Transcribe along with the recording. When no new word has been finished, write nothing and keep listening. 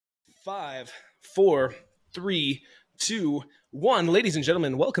Five, four, three, two, one. Ladies and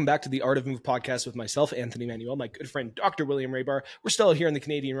gentlemen, welcome back to the Art of Move podcast with myself, Anthony Manuel, my good friend, Dr. William Raybar. We're still here in the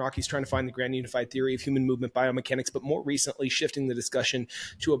Canadian Rockies trying to find the grand unified theory of human movement biomechanics, but more recently shifting the discussion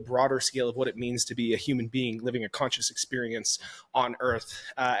to a broader scale of what it means to be a human being living a conscious experience on Earth.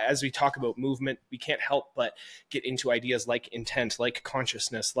 As we talk about movement, we can't help but get into ideas like intent, like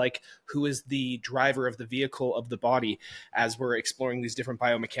consciousness, like who is the driver of the vehicle of the body as we're exploring these different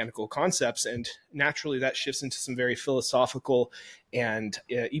biomechanical concepts. And naturally, that shifts into some very philosophical and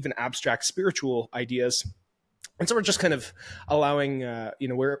even abstract spiritual ideas. And so we're just kind of allowing,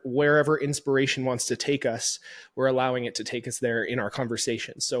 wherever inspiration wants to take us, we're allowing it to take us there in our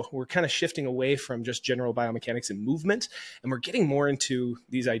conversation. So we're kind of shifting away from just general biomechanics and movement, and we're getting more into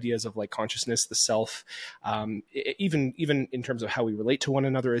these ideas of like consciousness, the self, even in terms of how we relate to one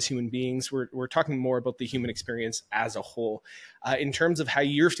another as human beings. We're talking more about the human experience as a whole. In terms of how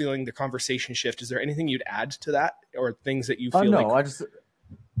you're feeling the conversation shift, is there anything you'd add to that, or things that you feel no, I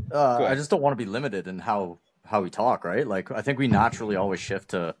just don't want to be limited in how we talk, right? Like, I think we naturally always shift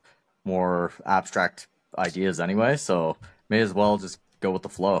to more abstract ideas anyway, so may as well just go with the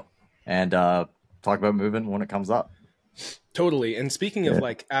flow and talk about movement when it comes up. Totally. And speaking of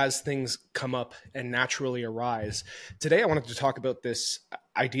like, as things come up and naturally arise, today I wanted to talk about this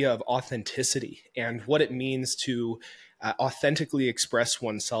idea of authenticity and what it means to authentically express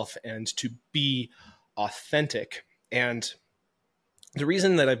oneself and to be authentic. And the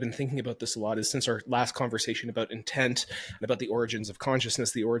reason that I've been thinking about this a lot is since our last conversation about intent and about the origins of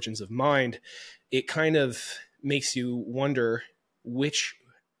consciousness, the origins of mind, it kind of makes you wonder which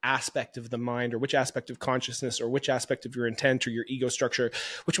aspect of the mind or which aspect of consciousness or which aspect of your intent or your ego structure,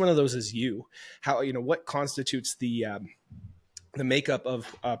 which one of those is you? How, what constitutes the makeup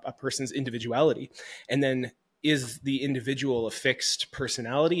of a person's individuality? And then, is the individual a fixed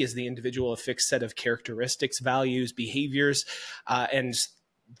personality? Is the individual a fixed set of characteristics, values, behaviors, and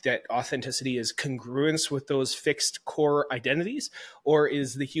that authenticity is congruence with those fixed core identities? Or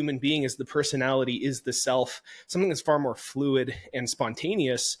is the human being, is the personality, is the self something that's far more fluid and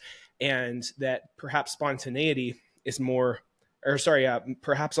spontaneous, and that perhaps spontaneity is more,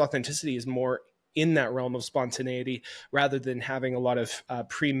 perhaps authenticity is more in that realm of spontaneity rather than having a lot of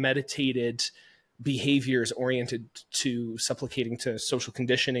premeditated behaviors oriented to supplicating to social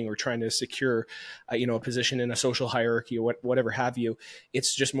conditioning or trying to secure, a position in a social hierarchy or whatever have you.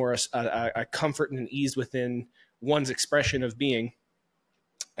 It's just more a comfort and an ease within one's expression of being.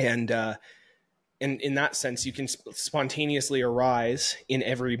 And in that sense, you can spontaneously arise in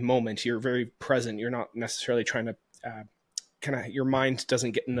every moment. You're very present. You're not necessarily trying to your mind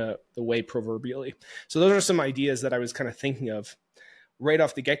doesn't get in the way proverbially. So those are some ideas that I was kind of thinking of right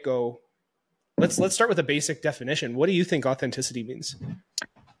off the get-go. Let's start with a basic definition. What do you think authenticity means?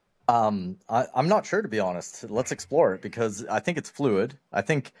 I'm not sure, to be honest. Let's explore it, because I think it's fluid. I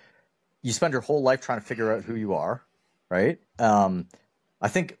think you spend your whole life trying to figure out who you are, right? I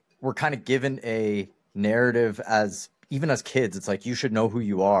think we're kind of given a narrative even as kids. It's like, you should know who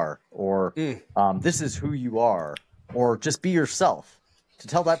you are, or this is who you are, or just be yourself. To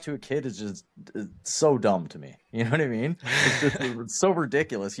tell that to a kid is just so dumb to me. You know what I mean? It's so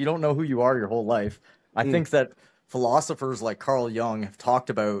ridiculous. You don't know who you are your whole life. I think that philosophers like Carl Jung have talked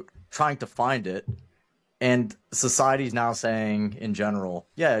about trying to find it, and society's now saying in general,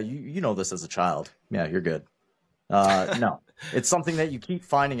 yeah, you know this as a child. Yeah, you're good. No, it's something that you keep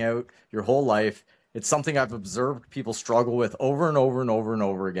finding out your whole life. It's something I've observed people struggle with over and over and over and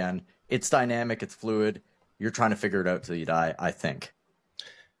over again. It's dynamic. It's fluid. You're trying to figure it out till you die, I think.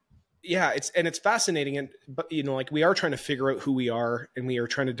 Yeah, it's fascinating, but we are trying to figure out who we are, and we are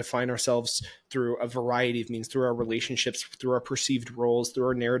trying to define ourselves through a variety of means, through our relationships, through our perceived roles, through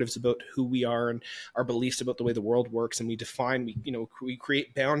our narratives about who we are and our beliefs about the way the world works, and we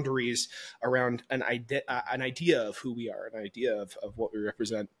create boundaries around an idea of who we are, an idea of what we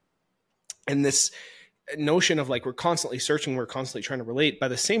represent, and this notion of like, we're constantly searching, we're constantly trying to relate. By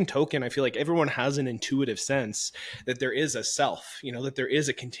the same token, I feel like everyone has an intuitive sense that there is a self, that there is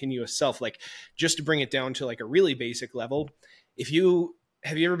a continuous self. Like, just to bring it down to like a really basic level, have you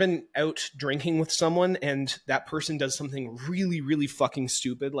ever been out drinking with someone and that person does something really, really fucking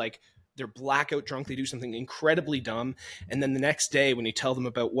stupid, like they're blackout drunk, they do something incredibly dumb, and then the next day when you tell them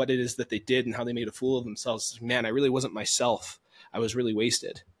about what it is that they did and how they made a fool of themselves, man, I really wasn't myself, I was really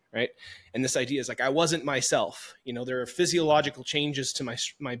wasted. Right. And this idea is like, I wasn't myself. There are physiological changes to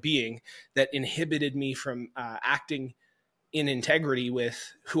my being that inhibited me from acting in integrity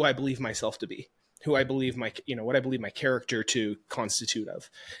with who I believe myself to be, who I believe what I believe my character to constitute of.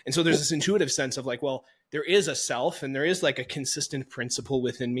 And so there's this intuitive sense of like, well, there is a self and there is like a consistent principle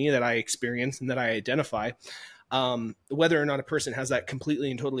within me that I experience and that I identify. Whether or not a person has that completely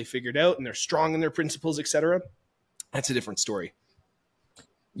and totally figured out and they're strong in their principles, etc., that's a different story.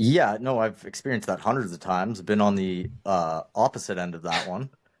 Yeah, no, I've experienced that hundreds of times. I've been on the opposite end of that one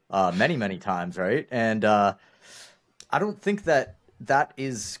many, many times, right? And I don't think that that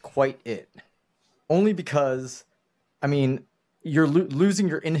is quite it. Only because, I mean, you're losing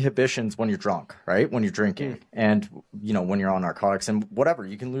your inhibitions when you're drunk, right? When you're drinking, and when you're on narcotics and whatever,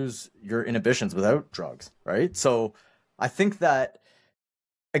 you can lose your inhibitions without drugs, right? So I think that,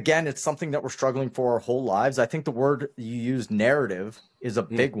 again, it's something that we're struggling for our whole lives. I think the word you use, narrative, is a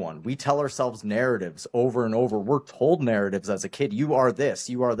big one. We tell ourselves narratives over and over. We're told narratives as a kid. You are this,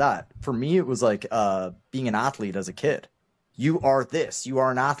 you are that. For me, it was like being an athlete as a kid. You are this, you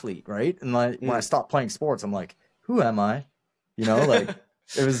are an athlete, right? And when I stopped playing sports, I'm like, who am I? Like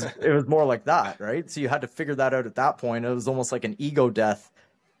it was more like that, right? So you had to figure that out at that point. It was almost like an ego death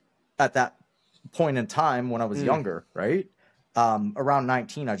at that point in time when I was younger, right? Around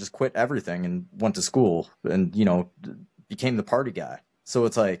 19, I just quit everything and went to school and, became the party guy. So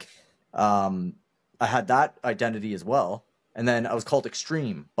it's like, I had that identity as well. And then I was called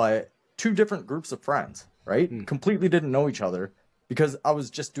extreme by two different groups of friends, right? Completely didn't know each other because I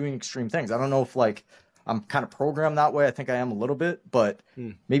was just doing extreme things. I don't know if I'm kind of programmed that way. I think I am a little bit, but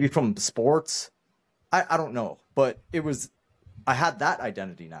maybe from sports, I don't know. But I had that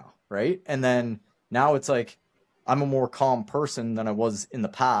identity now, right? And then now it's like, I'm a more calm person than I was in the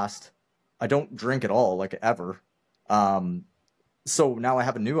past. I don't drink at all, like ever. So now I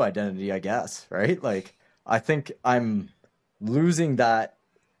have a new identity, I guess, right? Like, I think I'm losing that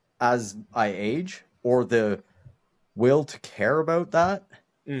as I age, or the will to care about that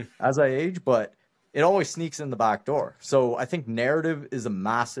as I age, but it always sneaks in the back door. So I think narrative is a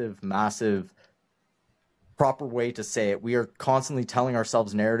massive, massive proper way to say it. We are constantly telling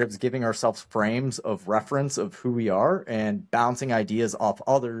ourselves narratives, giving ourselves frames of reference of who we are, and bouncing ideas off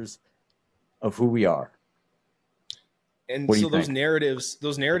others of who we are. And so those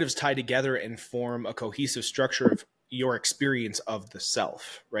narratives tie together and form a cohesive structure of your experience of the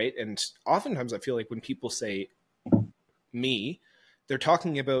self, right? And oftentimes I feel like when people say me, they're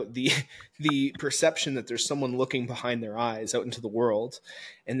talking about the perception that there's someone looking behind their eyes out into the world,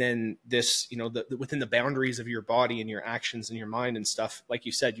 and then this, within the boundaries of your body and your actions and your mind and stuff, like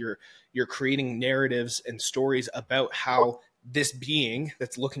you said, you're creating narratives and stories about how this being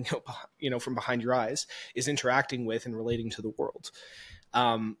that's looking out, from behind your eyes is interacting with and relating to the world.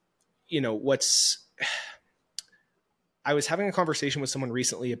 I was having a conversation with someone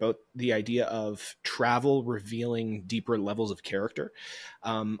recently about the idea of travel revealing deeper levels of character.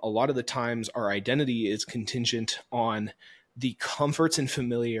 A lot of the times our identity is contingent on the comforts and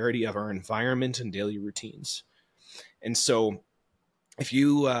familiarity of our environment and daily routines. And so if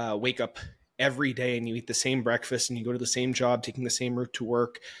you wake up every day and you eat the same breakfast and you go to the same job, taking the same route to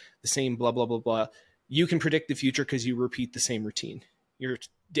work, the same blah, blah, blah, blah, you can predict the future because you repeat the same routine. Your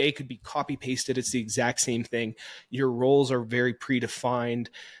day could be copy pasted. It's the exact same thing. Your roles are very predefined.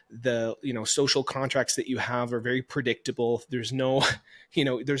 The, social contracts that you have are very predictable. There's no,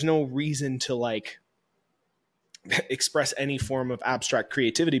 there's no reason to express any form of abstract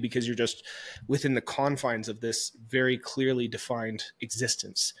creativity because you're just within the confines of this very clearly defined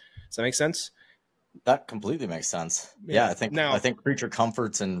existence. Does that make sense? That completely makes sense. Yeah, I think creature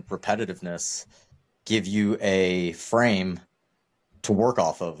comforts and repetitiveness give you a frame to work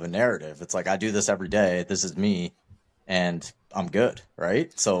off of, a narrative. It's like, I do this every day. This is me, and I'm good,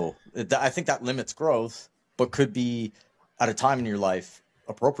 right? So I think that limits growth, but could be at a time in your life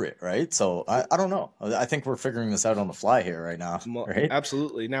appropriate, right? So I don't know. I think we're figuring this out on the fly here right now, right?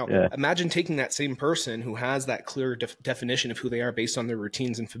 Absolutely. Now, Imagine taking that same person who has that clear definition of who they are based on their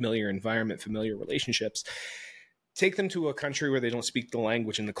routines and familiar environment, familiar relationships, take them to a country where they don't speak the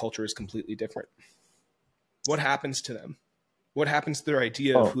language and the culture is completely different. What happens to them? What happens to their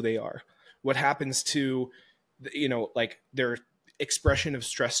idea of who they are? What happens to, their expression of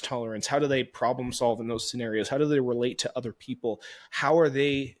stress tolerance? How do they problem solve in those scenarios? How do they relate to other people? How are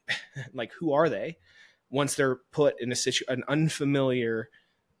they, who are they once they're put in an unfamiliar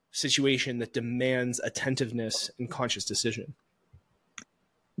situation that demands attentiveness and conscious decision?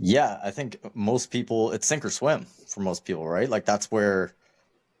 Yeah, I think most people, it's sink or swim for most people, right? Like, that's where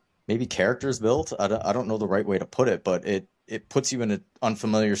maybe character is built. I don't know the right way to put it, but it puts you in an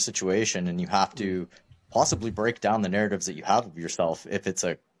unfamiliar situation, and you have to possibly break down the narratives that you have of yourself if it's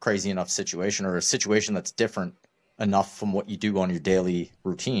a crazy enough situation, or a situation that's different enough from what you do on your daily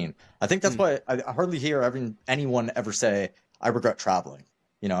routine. I think that's why I hardly hear anyone ever say, I regret traveling.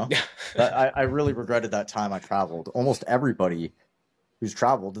 you know? Yeah. I really regretted that time I traveled. Almost everybody who's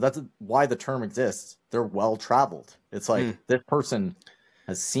traveled, that's why the term exists. They're well traveled. It's like this person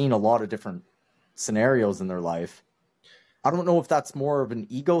has seen a lot of different scenarios in their life. I don't know if that's more of an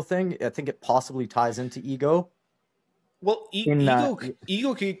ego thing. I think it possibly ties into ego. Well, In that,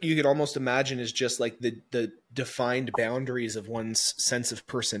 ego, you could almost imagine is just like the defined boundaries of one's sense of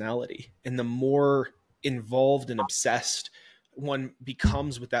personality, and the more involved and obsessed one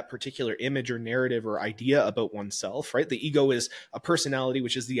becomes with that particular image or narrative or idea about oneself, right? The ego is a personality,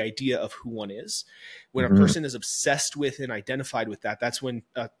 which is the idea of who one is. When a Mhm. person is obsessed with and identified with that, that's when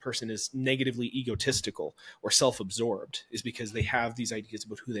a person is negatively egotistical or self-absorbed, is because they have these ideas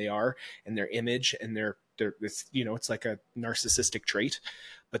about who they are and their image and their it's, it's like a narcissistic trait.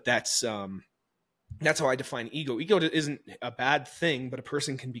 But that's how I define ego. Ego isn't a bad thing, but a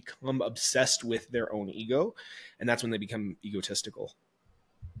person can become obsessed with their own ego, and that's when they become egotistical.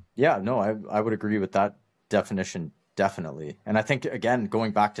 Yeah, no, I would agree with that definition, definitely. And I think, again,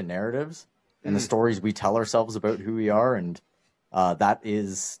 going back to narratives and the stories we tell ourselves about who we are, and that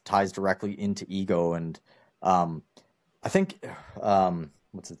is ties directly into ego. And I think,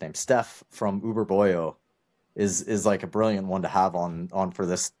 what's his name? Steph from Uber Boyo is like a brilliant one to have on for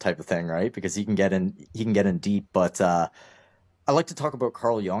this type of thing, right? Because he can get in deep. But I like to talk about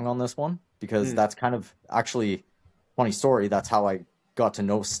Carl Jung on this one because Mm. that's kind of actually funny story. That's how I got to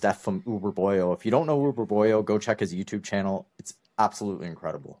know Steph from Uber Boyo. If you don't know Uber Boyo, go check his YouTube channel. It's absolutely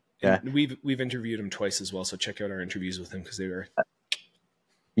incredible. And Okay. we've interviewed him twice as well, so check out our interviews with him because they were.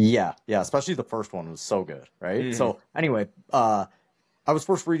 Yeah, yeah. Especially the first one was so good, right? Mhm. So anyway, I was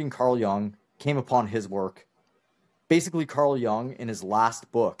first reading Carl Jung, came upon his work. Basically, Carl Jung in his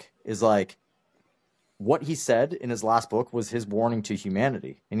last book is like, what he said in his last book was his warning to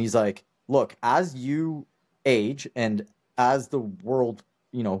humanity. And he's like, look, as you age and as the world,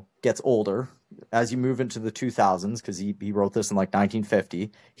 gets older, as you move into the 2000s, because he wrote this in like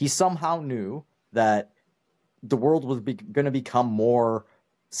 1950, he somehow knew that the world was going to become more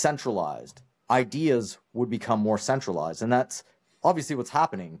centralized. Ideas would become more centralized. And that's obviously what's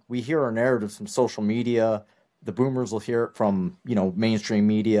happening. We hear our narratives from social media. The boomers will hear it from, mainstream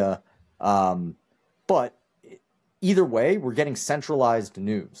media. But either way, we're getting centralized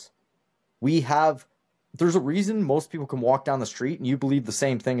news. There's a reason most people can walk down the street and you believe the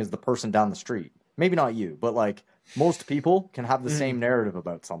same thing as the person down the street. Maybe not you, but like most people can have the Mhm. same narrative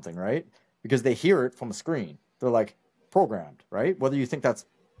about something, right? Because they hear it from a screen. They're like programmed, right? Whether you think that's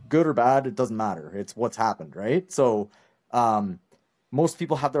good or bad, it doesn't matter. It's what's happened, right? So, um, most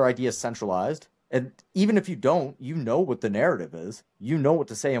people have their ideas centralized. And even if you don't, you know what the narrative is. You know what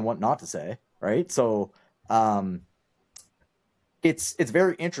to say and what not to say, right? So, um, it's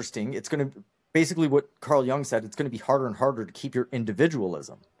very interesting. It's going to basically what Carl Jung said. It's going to be harder and harder to keep your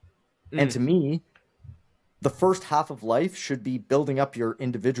individualism. And Mm. to me, the first half of life should be building up your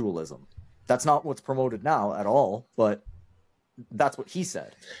individualism. That's not what's promoted now at all, but that's what he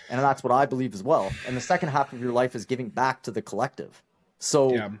said, and that's what I believe as well. And the second half of your life is giving back to the collective.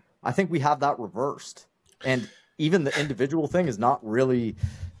 So Yeah. I think we have that reversed, and even the individual thing is not really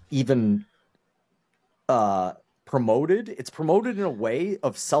even uh, promoted. It's promoted in a way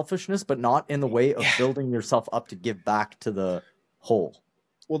of selfishness, but not in the way of Yeah. building yourself up to give back to the whole.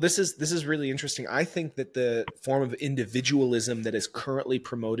 Well, this is really interesting. I think that the form of individualism that is currently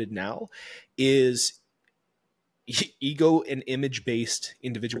promoted now is ego and image based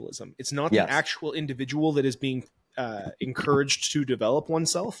individualism. It's not the Yes. actual individual that is being encouraged to develop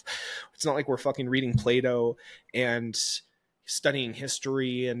oneself. It's not like we're fucking reading Plato and studying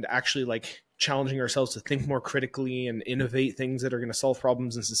history and actually like challenging ourselves to think more critically and innovate things that are going to solve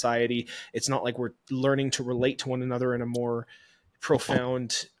problems in society. It's not like we're learning to relate to one another in a more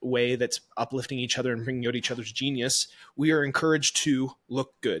profound way that's uplifting each other and bringing out each other's genius. We are encouraged to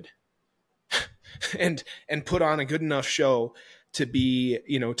look good and put on a good enough show to be,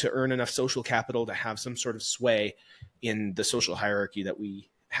 to earn enough social capital to have some sort of sway in the social hierarchy that we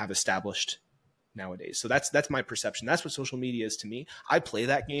have established nowadays. So that's my perception. That's what social media is to me. I play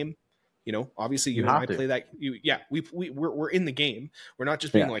that game. Obviously You you and have I to. play that. Yeah, we're in the game. We're not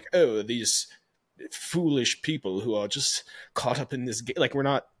just being Yeah. like, oh, these foolish people who are just caught up in this game. Like we're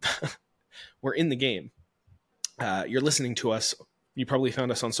not. We're in the game. You're listening to us. You probably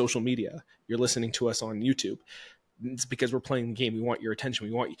found us on social media. You're listening to us on YouTube. It's because we're playing the game. We want your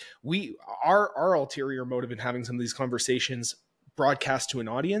attention. Our ulterior motive in having some of these conversations broadcast to an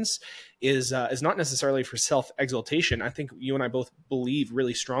audience is not necessarily for self exaltation. I think you and I both believe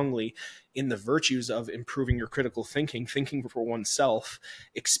really strongly in the virtues of improving your critical thinking for oneself,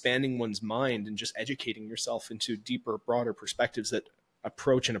 expanding one's mind, and just educating yourself into deeper, broader perspectives that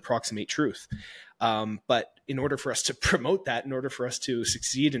approach and approximate truth. But in order for us to promote that, in order for us to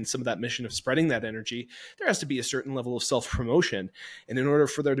succeed in some of that mission of spreading that energy, there has to be a certain level of self-promotion. And in order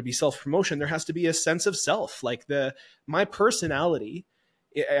for there to be self-promotion, there has to be a sense of self. Like my personality,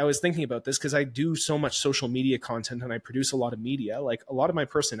 I was thinking about this because I do so much social media content and I produce a lot of media. Like a lot of my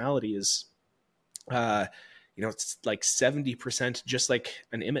personality is, it's like 70% just like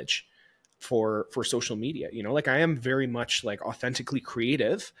an image for social media. Like I am very much like authentically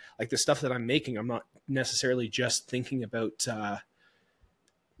creative. Like the stuff that I'm making, I'm not necessarily just thinking about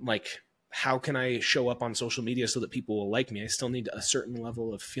like how can I show up on social media so that people will like me. I still need a certain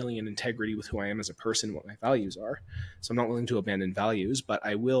level of feeling and integrity with who I am as a person, what my values are. So I'm not willing to abandon values, but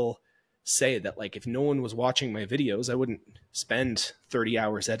I will say that like if no one was watching my videos, I wouldn't spend 30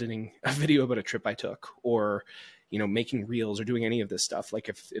 hours editing a video about a trip I took, or making reels or doing any of this stuff. Like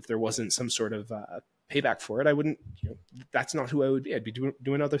if there wasn't some sort of payback for it, I wouldn't, that's not who I would be. I'd be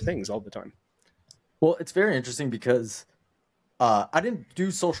doing other things all the time. Well, it's very interesting because I didn't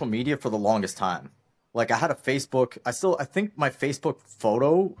do social media for the longest time. Like I had a Facebook, I think my Facebook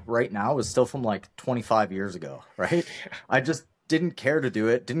photo right now is still from like 25 years ago, right? I just didn't care to do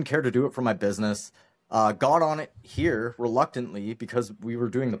it, for my business. Got on it here reluctantly because we were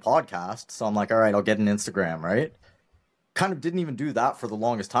doing the podcast. So I'm like, all right, I'll get an Instagram, right? Kind of didn't even do that for the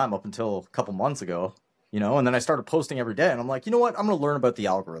longest time up until a couple months ago, and then I started posting every day and I'm like, you know what? I'm going to learn about the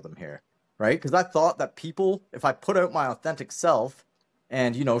algorithm here, right? Because I thought that people, if I put out my authentic self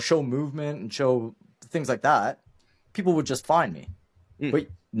and, show movement and show things like that, people would just find me. But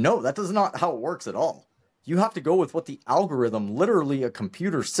no, that is not how it works at all. You have to go with what the algorithm, literally a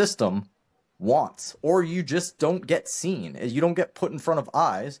computer system, wants, or you just don't get seen. You don't get put in front of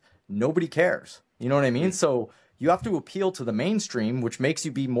eyes. Nobody cares. You know what I mean? So you have to appeal to the mainstream, which makes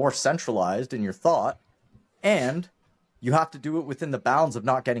you be more centralized in your thought, and you have to do it within the bounds of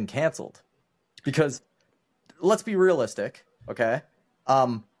not getting canceled. Because let's be realistic, okay?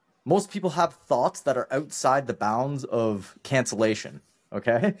 Most people have thoughts that are outside the bounds of cancellation,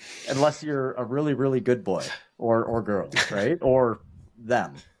 okay? Unless you're a really, really good boy or girl, right? Or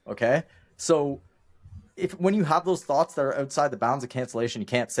them, okay? So when you have those thoughts that are outside the bounds of cancellation, you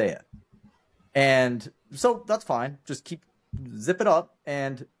can't say it. And so that's fine. Just zip it up.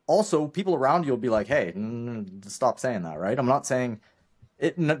 And also people around you will be like, hey, stop saying that, right? I'm not saying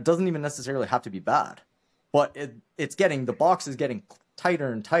it doesn't even necessarily have to be bad, but the box is getting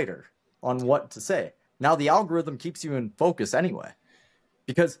tighter and tighter on what to say. Now the algorithm keeps you in focus anyway,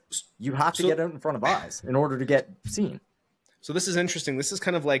 because you have to get out in front of eyes in order to get seen. So this is interesting. This is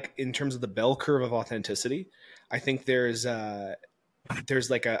kind of like in terms of the bell curve of authenticity. I think there's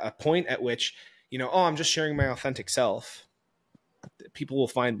like a point at which, I'm just sharing my authentic self. People will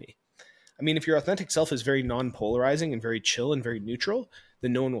find me. I mean, if your authentic self is very non-polarizing and very chill and very neutral,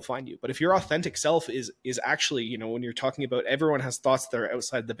 then no one will find you. But if your authentic self is actually, when you're talking about everyone has thoughts that are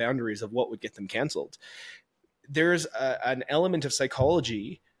outside the boundaries of what would get them canceled, there's an element of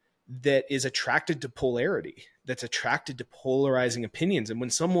psychology that is attracted to polarity, that's attracted to polarizing opinions. And when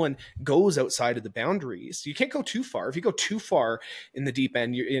someone goes outside of the boundaries, you can't go too far. If you go too far in the deep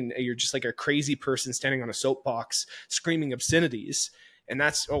end, you're just like a crazy person standing on a soapbox screaming obscenities. And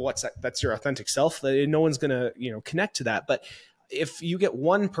that's that's your authentic self. No one's going to, connect to that. But if you get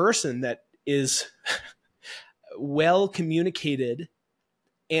one person that is well communicated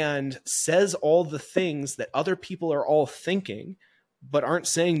and says all the things that other people are all thinking, but aren't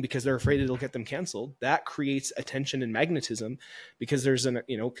saying because they're afraid it'll get them canceled, that creates attention and magnetism, because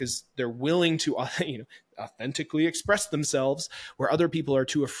because they're willing to, authentically express themselves, where other people are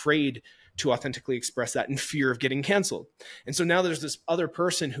too afraid to authentically express that in fear of getting canceled. And so now there's this other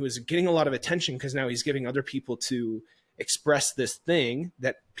person who is getting a lot of attention because now he's giving other people to express this thing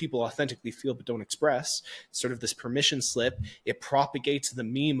that people authentically feel but don't express. Sort of this permission slip. It propagates the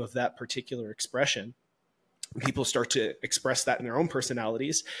meme of that particular expression. People start to express that in their own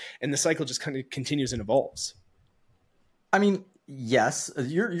personalities, and the cycle just kind of continues and evolves. I mean, yes,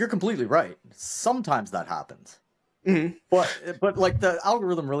 you're completely right. Sometimes that happens. Mm-hmm. But like the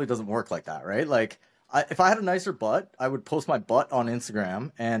algorithm really doesn't work like that, right? Like if I had a nicer butt, I would post my butt on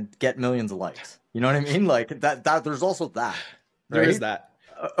Instagram and get millions of likes. You know what I mean? Like that there's also that. Right? There is that.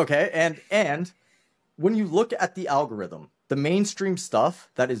 Okay. And when you look at the algorithm, the mainstream stuff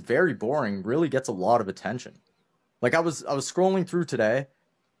that is very boring really gets a lot of attention. Like I was scrolling through today.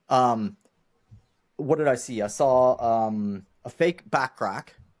 What did I see? I saw a fake back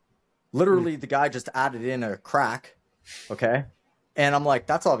crack. Literally, the guy just added in a crack. Okay. And I'm like,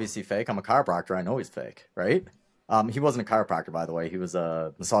 that's obviously fake. I'm a chiropractor. I know he's fake, right? He wasn't a chiropractor, by the way. He was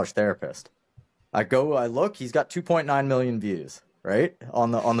a massage therapist. I look, he's got 2.9 million views. right?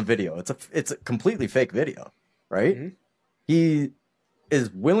 On the video. It's a completely fake video, right? Mm-hmm. He is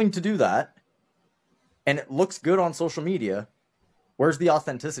willing to do that, and it looks good on social media. Where's the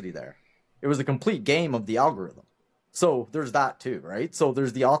authenticity there? It was a complete game of the algorithm. So there's that too, right? So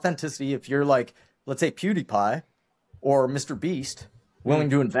there's the authenticity. If you're like, let's say PewDiePie or Mr. Beast, willing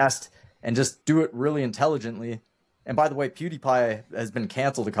to invest and just do it really intelligently. And by the way, PewDiePie has been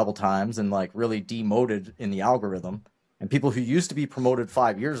canceled a couple times and like really demoted in the algorithm. And people who used to be promoted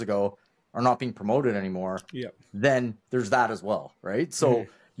 5 years ago are not being promoted anymore. Yep. Then there's that as well, right? So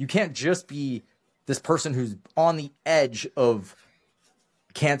you can't just be this person who's on the edge of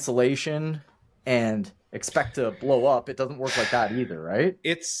cancellation and expect to blow up. It doesn't work like that either, right?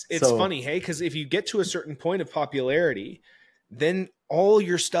 It's funny, hey, because if you get to a certain point of popularity, then all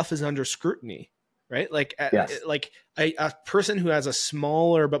your stuff is under scrutiny, right? Like, like a person who has a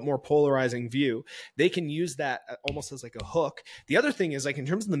smaller but more polarizing view, they can use that almost as like a hook. The other thing is, like, in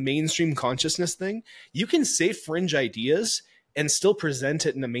terms of the mainstream consciousness thing, you can say fringe ideas and still present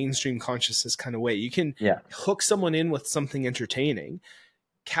it in a mainstream consciousness kind of way. You can hook someone in with something entertaining,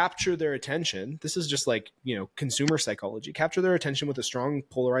 capture their attention. This is just like, consumer psychology. Capture their attention with a strong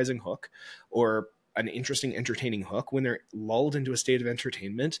polarizing hook or an interesting, entertaining hook. When they're lulled into a state of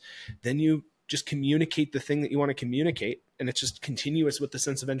entertainment, then you just communicate the thing that you want to communicate, and it's just continuous with the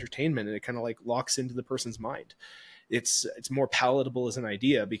sense of entertainment, and it kind of like locks into the person's mind. It's more palatable as an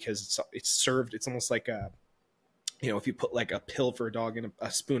idea because it's served. It's almost like if you put like a pill for a dog in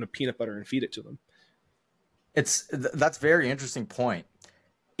a spoon of peanut butter and feed it to them. That's a very interesting point.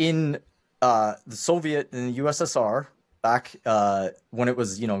 In the Soviet, in the USSR, back when it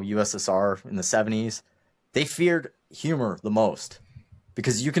was, USSR in the 70s, they feared humor the most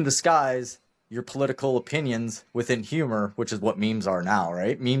because you can disguise your political opinions within humor, which is what memes are now,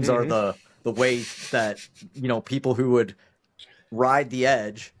 right? Memes are the way that, people who would ride the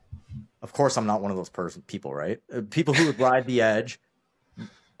edge. Of course, I'm not one of those people, right? People who would ride the edge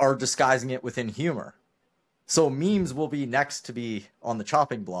are disguising it within humor. So memes will be next to be on the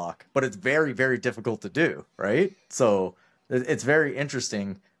chopping block, but it's very, very difficult to do, right? So it's very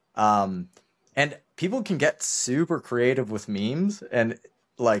interesting. And people can get super creative with memes. And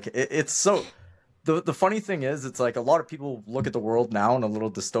like, it's so... The funny thing is, it's like a lot of people look at the world now in a little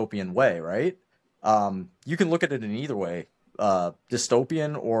dystopian way, right? You can look at it in either way.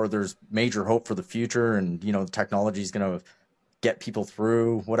 Dystopian, or there's major hope for the future, and, the technology is going to get people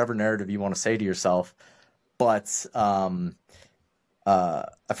through whatever narrative you want to say to yourself. But I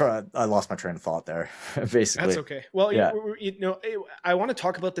lost my train of thought there. Basically, that's okay. Well, I want to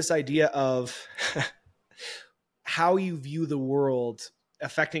talk about this idea of how you view the world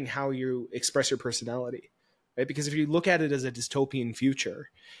affecting how you express your personality, right? Because if you look at it as a dystopian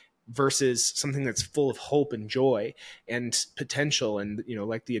future versus something that's full of hope and joy and potential, and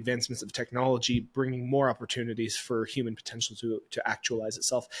like the advancements of technology bringing more opportunities for human potential to actualize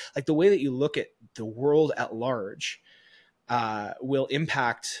itself, like the way that you look at the world at large will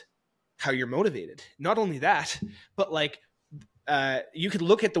impact how you're motivated. Not only that, but like you could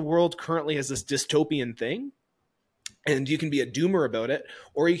look at the world currently as this dystopian thing, and you can be a doomer about it,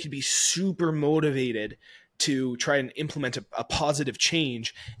 or you could be super motivated to try and implement a positive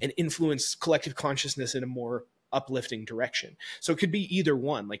change and influence collective consciousness in a more uplifting direction. So it could be either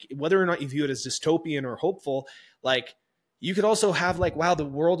one. Like, whether or not you view it as dystopian or hopeful, like, you could also have like, wow, the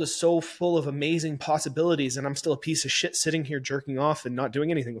world is so full of amazing possibilities, and I'm still a piece of shit sitting here jerking off and not doing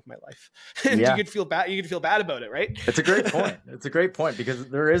anything with my life. And you could feel bad. You could feel bad about it, right? It's a great point. It's a great point, because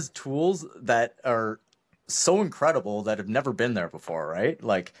there is tools that are so incredible that have never been there before, right?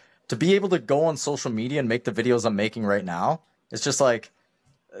 Like, to be able to go on social media and make the videos I'm making right now, it's just like,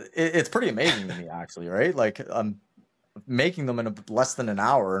 it's pretty amazing to me, actually, right? Like, I'm making them in less than an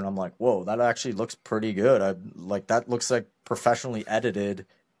hour, and I'm like, whoa, that actually looks pretty good. That looks like professionally edited.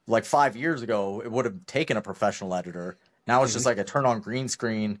 Like 5 years ago, it would have taken a professional editor. Now it's just like I turn on green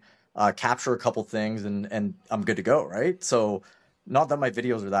screen, capture a couple things, and I'm good to go, right? So, not that my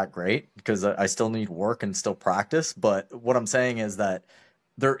videos are that great, because I still need work and still practice, but what I'm saying is that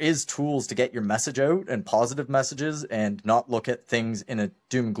there is tools to get your message out, and positive messages, and not look at things in a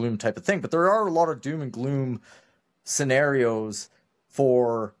doom and gloom type of thing. But there are a lot of doom and gloom scenarios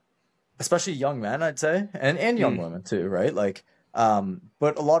for especially young men, I'd say, and young women too, right? Like,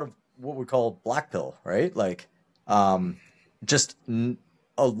 but a lot of what we call black pill, right? Like, just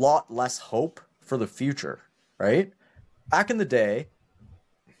a lot less hope for the future, right? Back in the day,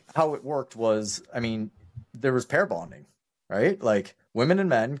 how it worked was, there was pair bonding, right? Like, women and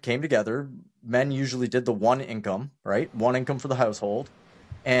men came together. Men usually did the one income, right? One income for the household.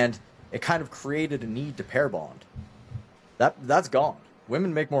 And it kind of created a need to pair bond. That's gone.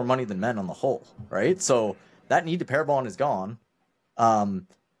 Women make more money than men on the whole, right? So that need to pair bond is gone. Um,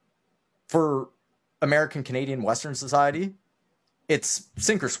 for American, Canadian, Western society, it's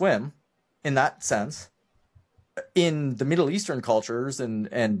sink or swim in that sense. In the Middle Eastern cultures and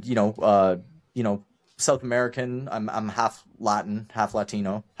South American, I'm half Latin, half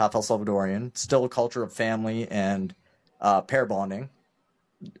Latino, half El Salvadorian. Still a culture of family and pair bonding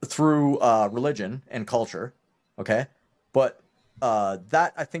through religion and culture. Okay, but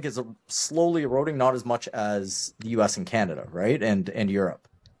that I think is slowly eroding, not as much as the U.S. and Canada, right, and Europe.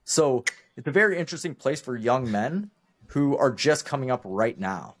 So it's a very interesting place for young men who are just coming up right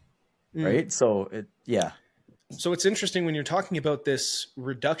now, right? So yeah. So it's interesting when you're talking about this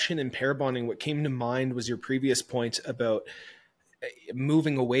reduction in pair bonding. What came to mind was your previous point about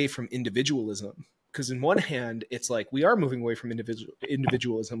moving away from individualism. Because in one hand, it's like we are moving away from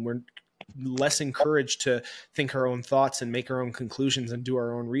individualism. We're less encouraged to think our own thoughts and make our own conclusions and do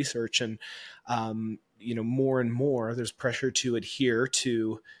our own research. And, more and more there's pressure to adhere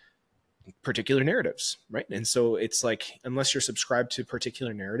to particular narratives, right? And so it's like, unless you're subscribed to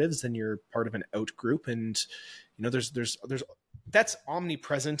particular narratives, then you're part of an out group. And, there's that's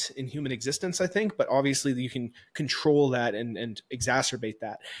omnipresent in human existence, I think, but obviously you can control that and exacerbate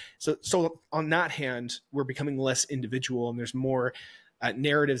that. So on that hand, we're becoming less individual, and there's more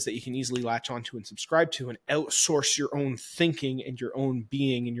narratives that you can easily latch onto and subscribe to and outsource your own thinking and your own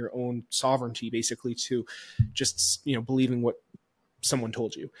being and your own sovereignty, basically, to just, believing what someone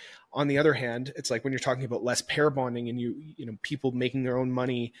told you. On the other hand, it's like when you're talking about less pair bonding and people making their own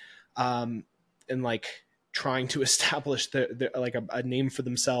money, and like trying to establish like a name for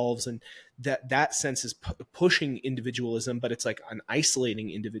themselves, and that sense is pushing individualism, but it's like an isolating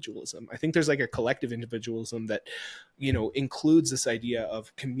individualism. I think there's like a collective individualism that includes this idea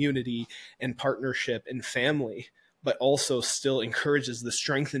of community and partnership and family, but also still encourages the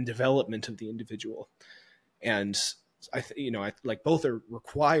strength and development of the individual. And I like both are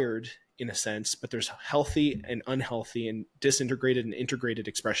required in a sense, but there's healthy and unhealthy and disintegrated and integrated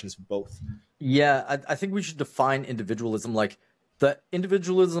expressions of both. Yeah, I think we should define individualism. Like, the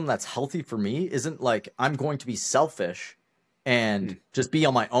individualism that's healthy for me isn't like I'm going to be selfish and just be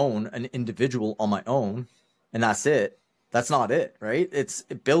on my own, an individual on my own, and that's it. That's not it, right? It's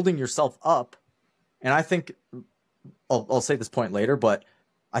building yourself up. And I think I'll say this point later, but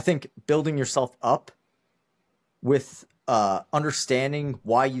I think building yourself up with understanding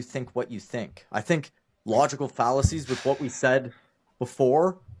why you think what you think. I think logical fallacies with what we said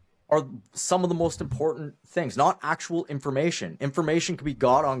before are some of the most important things, not actual information. Information can be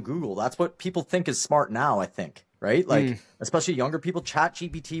got on Google. That's what people think is smart now, I think, right? Like, especially younger people,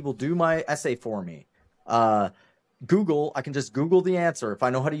 ChatGPT will do my essay for me. Google, I can just Google the answer. If I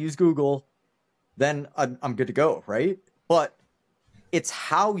know how to use Google, then I'm good to go, right? But it's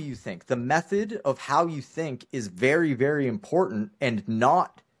how you think. The method of how you think is very, very important and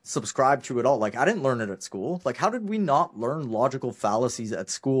not subscribed to at all. Like, I didn't learn it at school. Like, how did we not learn logical fallacies at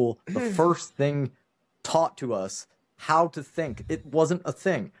school? The first thing taught to us how to think. It wasn't a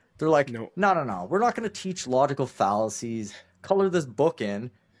thing. They're like, no. We're not going to teach logical fallacies. Color this book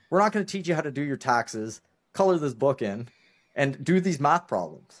in. We're not going to teach you how to do your taxes. Color this book in and do these math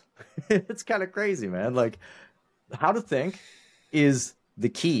problems. It's kind of crazy, man. Like, how to think is the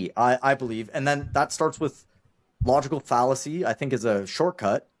key, I believe. And then that starts with logical fallacy, I think, is a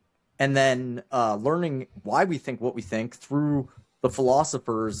shortcut. And then learning why we think what we think through the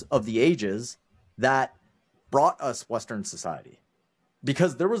philosophers of the ages that brought us Western society.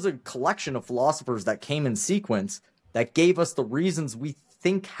 Because there was a collection of philosophers that came in sequence that gave us the reasons we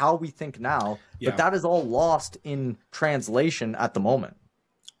think how we think now. Yeah. But that is all lost in translation at the moment.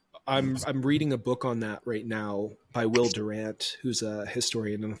 I'm reading a book on that right now by Will Durant, who's a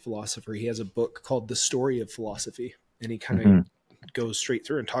historian and a philosopher. He has a book called The Story of Philosophy, and he kind of goes straight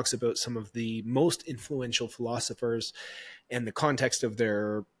through and talks about some of the most influential philosophers and the context of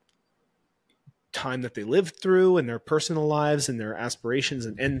their time that they lived through and their personal lives and their aspirations,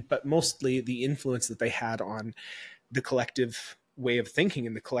 but mostly the influence that they had on the collective way of thinking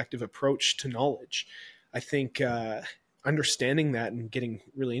and the collective approach to knowledge. I think understanding that and getting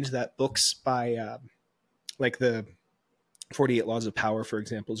really into that, books by like the 48 Laws of Power, for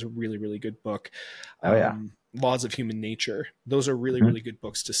example, is a really, really good book. Laws of Human Nature. Those are really, really good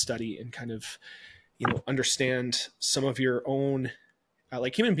books to study and kind of, understand some of your own,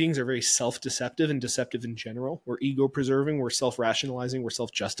 like, human beings are very self-deceptive and deceptive in general. We're ego-preserving, we're self-rationalizing, we're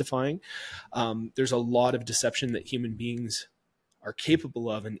self-justifying. There's a lot of deception that human beings are capable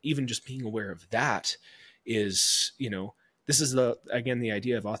of, and even just being aware of that is, this is the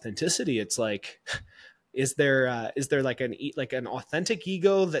idea of authenticity. It's like, Is there like an authentic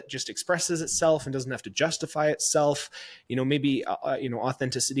ego that just expresses itself and doesn't have to justify itself? Maybe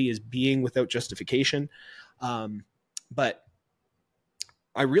authenticity is being without justification. But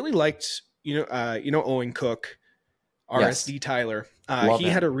I really liked Owen Cook, Yes. RSD Tyler. Love He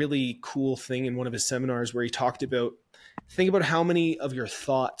him. had a really cool thing in one of his seminars where he talked about, think about how many of your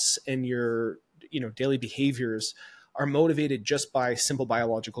thoughts and your daily behaviors are motivated just by simple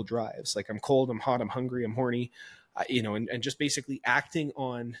biological drives, like I'm cold, I'm hot, I'm hungry, I'm horny, and just basically acting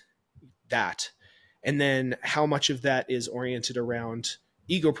on that. And then how much of that is oriented around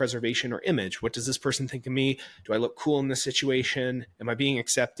ego preservation or image? What does this person think of me? Do I look cool in this situation? Am I being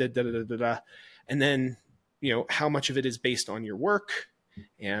accepted? Da, da, da, da, da. And then, how much of it is based on your work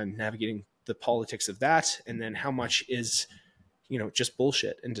and navigating the politics of that? And then how much is, just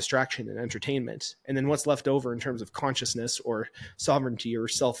bullshit and distraction and entertainment? And then what's left over in terms of consciousness or sovereignty or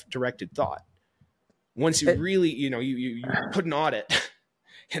self-directed thought? Once you really, you put an audit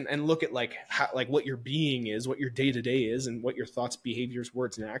and look at like how, like what your being is, what your day-to-day is, and what your thoughts, behaviors,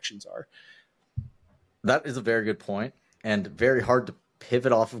 words, and actions are. That is a very good point and very hard to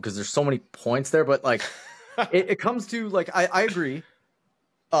pivot off of because there's so many points there. But like, it comes to like, I agree.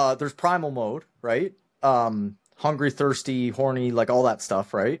 There's primal mode, right? Hungry, thirsty, horny, like all that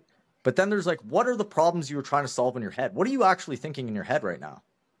stuff, right? But then there's like, what are the problems you were trying to solve in your head? What are you actually thinking in your head right now?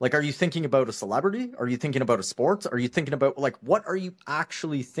 Like, are you thinking about a celebrity? Are you thinking about a sport? Are you thinking about like, what are you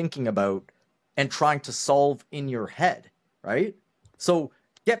actually thinking about and trying to solve in your head, right? So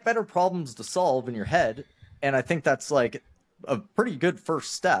get better problems to solve in your head. And I think that's like a pretty good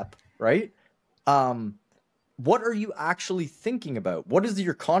first step, right? What are you actually thinking about? What is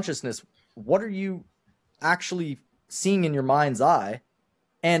your consciousness? What are you actually seeing in your mind's eye?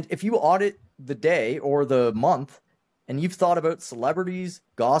 And if you audit the day or the month and you've thought about celebrities,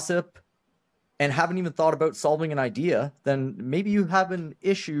 gossip, and haven't even thought about solving an idea, then maybe you have an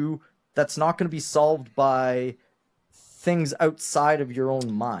issue that's not going to be solved by things outside of your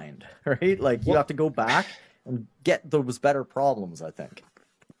own mind, right? Like you have to go back and get those better problems, I think.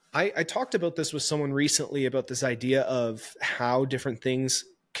 I talked about this with someone recently about this idea of how different things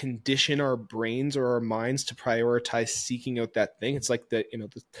condition our brains or our minds to prioritize seeking out that thing. It's like the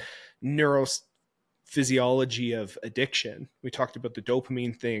neurophysiology of addiction. We talked about the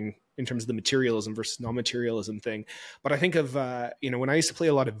dopamine thing in terms of the materialism versus non-materialism thing. But I think of, when I used to play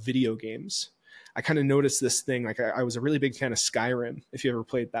a lot of video games, I kind of noticed this thing. Like I was a really big fan of Skyrim, if you ever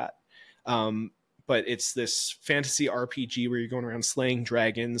played that. But it's this fantasy RPG where you're going around slaying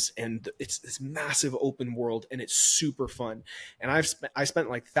dragons, and it's this massive open world, and it's super fun. And I spent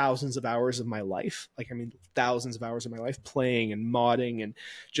like thousands of hours of my life, thousands of hours of my life playing and modding and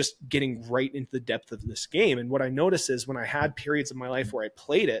just getting right into the depth of this game. And what I noticed is when I had periods of my life where I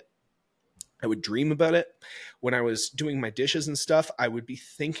played it, I would dream about it. When I was doing my dishes and stuff, I would be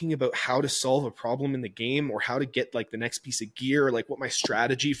thinking about how to solve a problem in the game or how to get like the next piece of gear, or like what my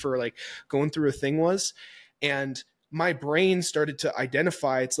strategy for like going through a thing was. And my brain started to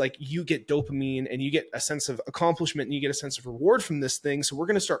identify, it's like you get dopamine and you get a sense of accomplishment and you get a sense of reward from this thing. So we're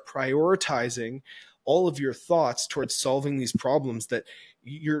going to start prioritizing all of your thoughts towards solving these problems that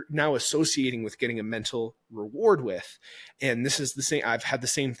you're now associating with getting a mental reward with. And this is the same. I've had the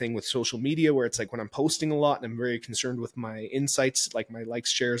same thing with social media where it's like when I'm posting a lot and I'm very concerned with my insights, like my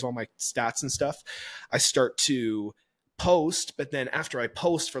likes, shares, all my stats and stuff, I start to post. But then after I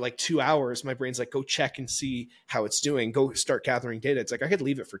post for like 2 hours, my brain's like, go check and see how it's doing. Go start gathering data. It's like I could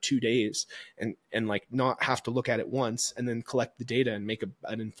leave it for 2 days and like not have to look at it once and then collect the data and make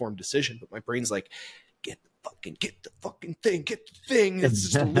an informed decision. But my brain's like, get the fucking thing, get the thing. It's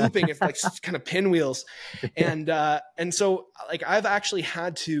just looping. It's like kind of pinwheels. And so like I've actually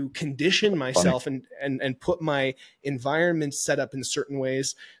had to condition myself and put my environment set up in certain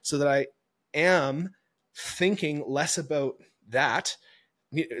ways so that I am thinking less about that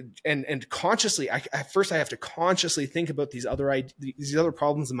and consciously. At first I have to consciously think about these other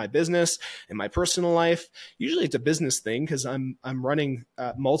problems in my business and my personal life. Usually it's a business thing because I'm running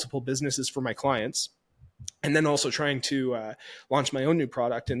multiple businesses for my clients. And then also trying to launch my own new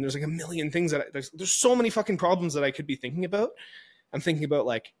product. And there's like a million things that there's so many fucking problems that I could be thinking about. I'm thinking about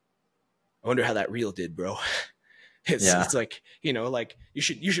like, I wonder how that reel did, bro. It's like, like you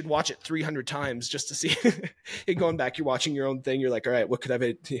should watch it 300 times just to see it. Going back, you're watching your own thing. You're like, all right, what could I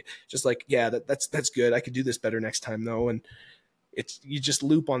be? Just like, yeah, that's good. I could do this better next time though. And you just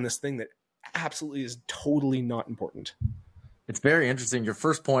loop on this thing that absolutely is totally not important. It's very interesting. Your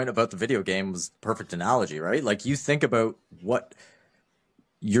first point about the video game was perfect analogy, right? Like you think about what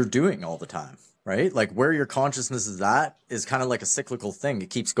you're doing all the time, right? Like where your consciousness is at is kind of like a cyclical thing. It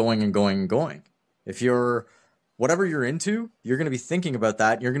keeps going and going and going. If you're whatever you're into, you're going to be thinking about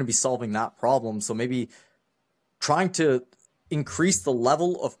that. You're going to be solving that problem. So maybe trying to increase the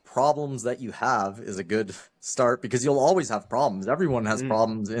level of problems that you have is a good start, because you'll always have problems. Everyone has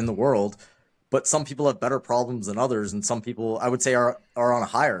problems in the world, but some people have better problems than others. And some people, I would say, are on a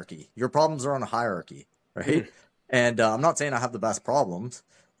hierarchy. Your problems are on a hierarchy, right? And I'm not saying I have the best problems,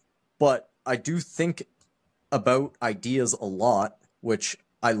 but I do think about ideas a lot, which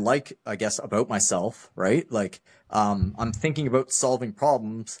I like, I guess, about myself, right? Like, I'm thinking about solving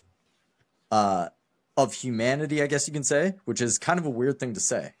problems of humanity, I guess you can say, which is kind of a weird thing to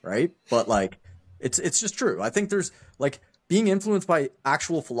say, right? But like, it's just true. I think there's like being influenced by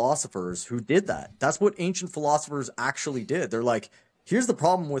actual philosophers who did that. That's what ancient philosophers actually did. They're like, here's the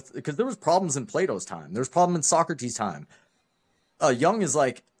problem with, because there was problems in Plato's time. There's problem in Socrates' time. Young is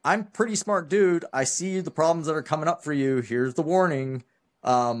like, I'm pretty smart dude. I see the problems that are coming up for you. Here's the warning.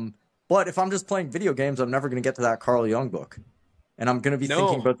 But if I'm just playing video games, I'm never going to get to that Carl Jung book. And I'm going to be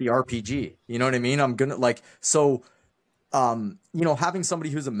thinking about the RPG. You know what I mean? I'm going to like, so, having somebody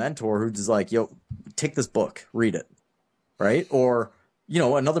who's a mentor who's like, yo, take this book, read it. Right. Or,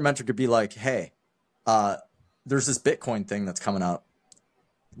 another mentor could be like, hey, there's this Bitcoin thing that's coming up.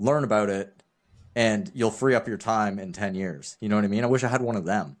 Learn about it. And you'll free up your time in 10 years. You know what I mean? I wish I had one of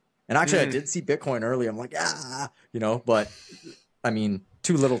them. And actually, I did see Bitcoin early. I'm like, but I mean,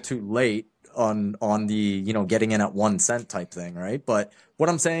 too little, too late on the, getting in at 1 cent type thing, right? But what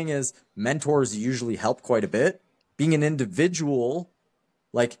I'm saying is mentors usually help quite a bit. Being an individual,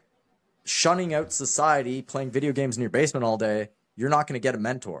 like shunning out society, playing video games in your basement all day, you're not going to get a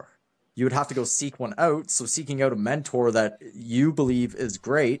mentor. You would have to go seek one out. So seeking out a mentor that you believe is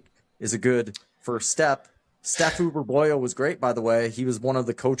great is a good first step. Steph Uber-Boyo was great, by the way. He was one of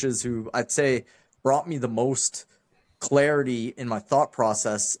the coaches who I'd say brought me the most clarity in my thought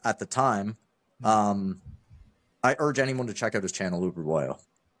process at the time. I urge anyone to check out his channel, Uber-Boyo.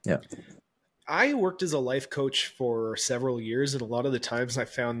 Yeah. I worked as a life coach for several years, and a lot of the times I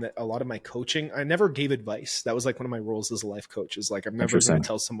found that a lot of my coaching, I never gave advice. That was like one of my roles as a life coach, is like I'm never going to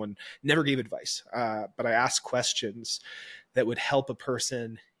tell someone, never gave advice, but I asked questions that would help a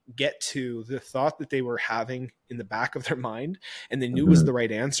person get to the thought that they were having in the back of their mind and they knew was the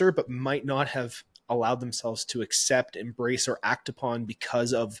right answer, but might not have allowed themselves to accept, embrace, or act upon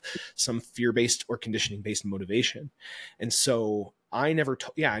because of some fear-based or conditioning-based motivation. And so I never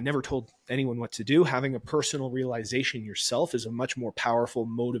told anyone what to do. Having a personal realization yourself is a much more powerful,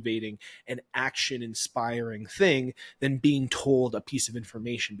 motivating, and action-inspiring thing than being told a piece of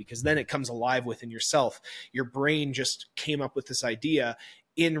information, because then it comes alive within yourself. Your brain just came up with this idea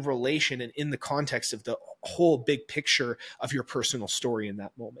in relation and in the context of the whole big picture of your personal story in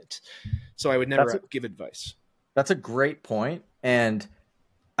that moment. So I would never give advice. That's a great point. And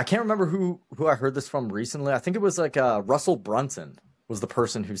I can't remember who I heard this from recently. I think it was like Russell Brunson was the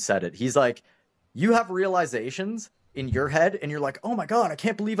person who said it. He's like, you have realizations in your head and you're like, oh my God, I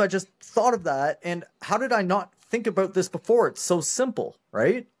can't believe I just thought of that. And how did I not think about this before? It's so simple,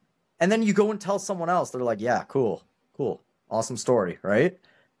 right? And then you go and tell someone else. They're like, yeah, cool. Awesome story, right?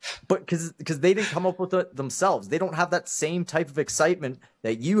 But because they didn't come up with it themselves. They don't have that same type of excitement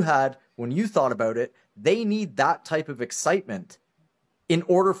that you had when you thought about it. They need that type of excitement in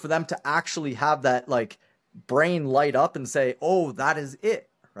order for them to actually have that like brain light up and say, oh, that is it,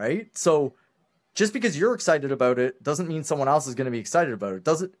 right? So just because you're excited about it doesn't mean someone else is going to be excited about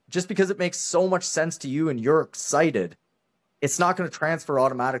it. Just because it makes so much sense to you and you're excited, it's not going to transfer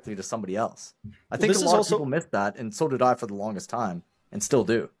automatically to somebody else. I think a lot of people miss that, and so did I for the longest time, and still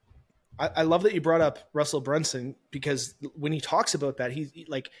do. I love that you brought up Russell Brunson, because when he talks about that,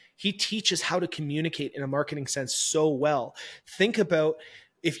 he teaches how to communicate in a marketing sense so well. Think about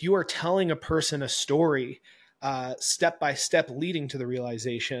if you are telling a person a story step by step leading to the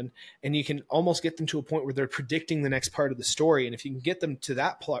realization, and you can almost get them to a point where they're predicting the next part of the story. And if you can get them to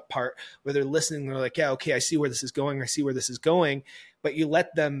that part where they're listening, they're like, yeah, okay, I see where this is going. But you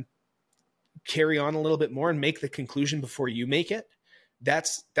let them carry on a little bit more and make the conclusion before you make it.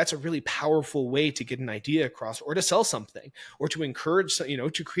 That's a really powerful way to get an idea across, or to sell something, or to encourage,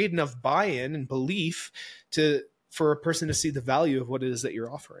 to create enough buy-in and belief for a person to see the value of what it is that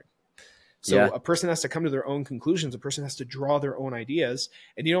you're offering. So a person has to come to their own conclusions. A person has to draw their own ideas.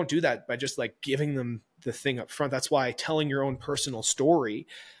 And you don't do that by just like giving them the thing up front. That's why telling your own personal story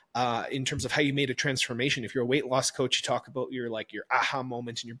in terms of how you made a transformation. If you're a weight loss coach, you talk about your aha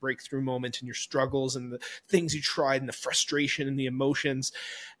moment and your breakthrough moment and your struggles and the things you tried and the frustration and the emotions.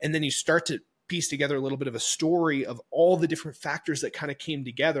 And then you start to piece together a little bit of a story of all the different factors that kind of came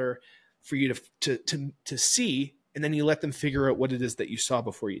together for you to see. And then you let them figure out what it is that you saw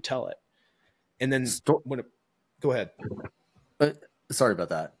before you tell it. And then go ahead. Sorry about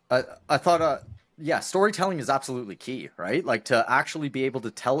that. I thought, yeah, storytelling is absolutely key, right? Like to actually be able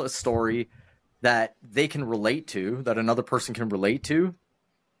to tell a story that they can relate to, that another person can relate to,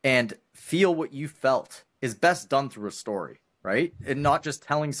 and feel what you felt is best done through a story, right? And not just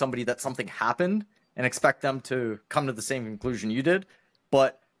telling somebody that something happened and expect them to come to the same conclusion you did.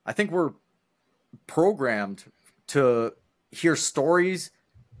 But I think we're programmed to hear stories,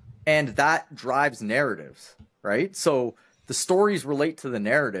 and that drives narratives, right? So the stories relate to the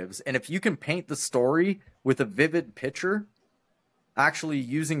narratives. And if you can paint the story with a vivid picture, actually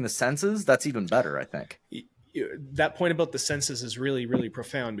using the senses, that's even better, I think. That point about the senses is really, really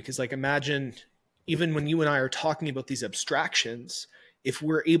profound, because like imagine even when you and I are talking about these abstractions, if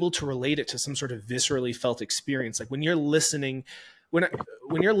we're able to relate it to some sort of viscerally felt experience, like when you're listening,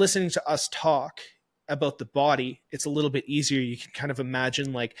 when you're listening to us talk about the body, it's a little bit easier. You can kind of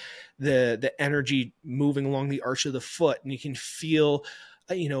imagine like the energy moving along the arch of the foot, and you can feel,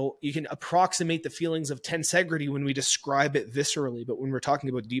 you can approximate the feelings of tensegrity when we describe it viscerally. But when we're talking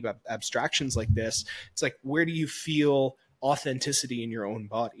about deep abstractions like this, it's like, where do you feel authenticity in your own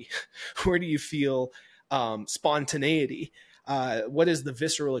body? Where do you feel spontaneity? What is the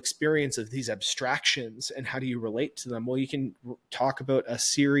visceral experience of these abstractions, and how do you relate to them? Well, you can talk about a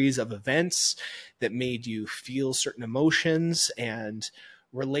series of events that made you feel certain emotions and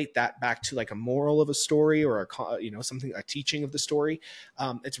relate that back to like a moral of a story, or a teaching of the story.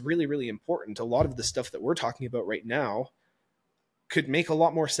 It's really, really important. A lot of the stuff that we're talking about right now could make a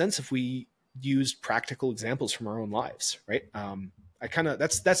lot more sense if we used practical examples from our own lives, right?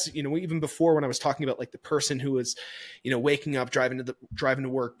 That's even before, when I was talking about like the person who was, waking up, driving to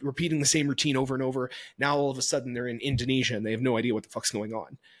work, repeating the same routine over and over. Now all of a sudden they're in Indonesia and they have no idea what the fuck's going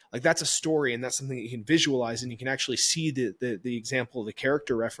on. Like that's a story, and that's something that you can visualize, and you can actually see the example, the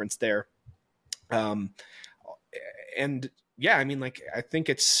character reference there. And yeah, I mean, like, I think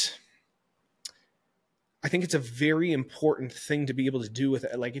it's a very important thing to be able to do with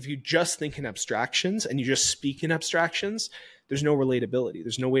it. Like if you just think in abstractions and you just speak in abstractions, there's no relatability.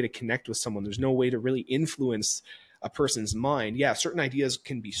 There's no way to connect with someone. There's no way to really influence a person's mind. Yeah, certain ideas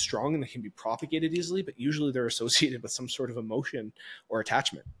can be strong and they can be propagated easily, but usually they're associated with some sort of emotion or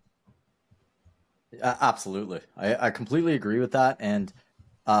attachment. Absolutely. I completely agree with that. And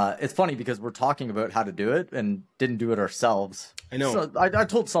it's funny because we're talking about how to do it and didn't do it ourselves. I know. So I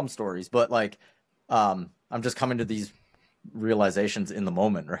told some stories, but like, I'm just coming to these realizations in the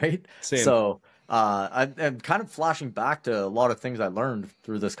moment, right? Same. So I'm kind of flashing back to a lot of things I learned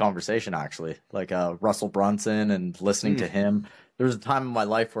through this conversation, actually, like Russell Brunson and listening to him. There was a time in my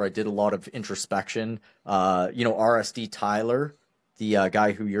life where I did a lot of introspection. RSD Tyler, the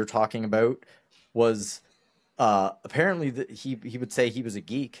guy who you're talking about, was apparently he would say he was a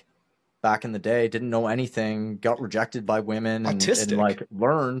geek back in the day, didn't know anything, got rejected by women, and like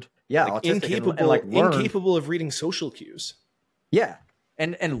learned. Yeah, like incapable of reading social cues. Yeah,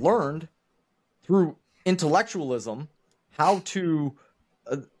 and learned through intellectualism how to,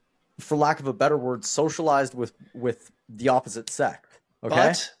 for lack of a better word, socialized with the opposite sex.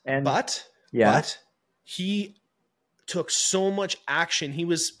 Okay, but he took so much action. He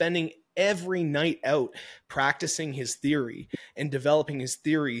was spending every night out practicing his theory and developing his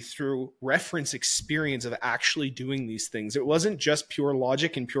theory through reference experience of actually doing these things. It wasn't just pure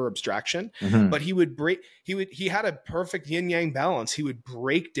logic and pure abstraction, but he had a perfect yin yang balance. He would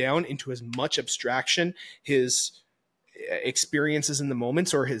break down into as much abstraction his experiences in the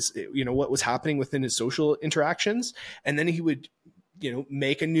moments, or his, what was happening within his social interactions. And then he would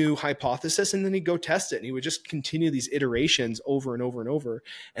make a new hypothesis, and then he'd go test it, and he would just continue these iterations over and over and over.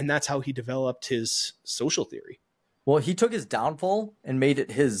 And that's how he developed his social theory. Well, he took his downfall and made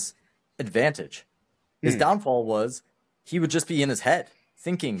it his advantage. His downfall was he would just be in his head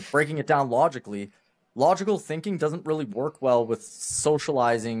thinking, breaking it down logically. Logical thinking doesn't really work well with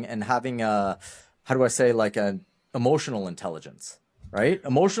socializing and having an emotional intelligence. Right?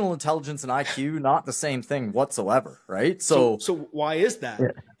 Emotional intelligence and IQ, not the same thing whatsoever, right? So why is that?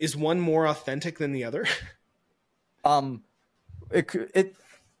 Yeah. Is one more authentic than the other? It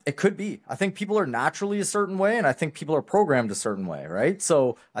could be. I think people are naturally a certain way, and I think people are programmed a certain way, right?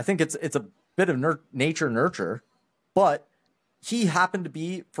 So I think it's a bit of nature nurture, but he happened to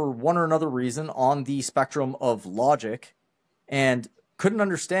be, for one or another reason, on the spectrum of logic, and couldn't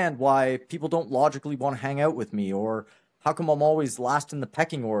understand why people don't logically want to hang out with me, or how come I'm always last in the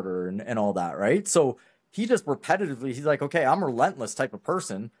pecking order and all that, right? So he just repetitively, he's like, okay, I'm a relentless type of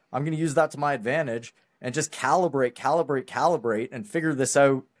person. I'm going to use that to my advantage and just calibrate and figure this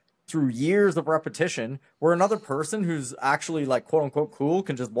out through years of repetition, where another person who's actually like quote unquote cool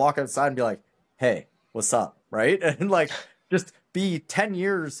can just walk outside and be like, hey, what's up, right? And like just be 10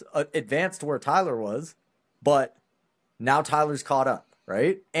 years advanced to where Tyler was, but now Tyler's caught up,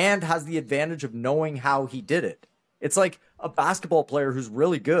 right? And has the advantage of knowing how he did it. It's like a basketball player who's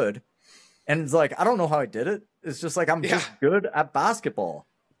really good and it's like, I don't know how I did it. It's just like, I'm just good at basketball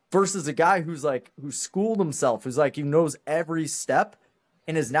versus a guy who's like, who schooled himself, who's like, he knows every step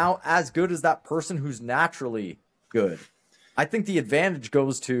and is now as good as that person who's naturally good. I think the advantage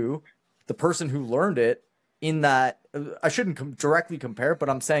goes to the person who learned it in that I shouldn't directly compare, but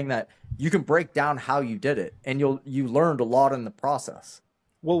I'm saying that you can break down how you did it and you learned a lot in the process.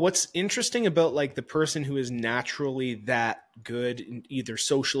 Well, what's interesting about like the person who is naturally that good, either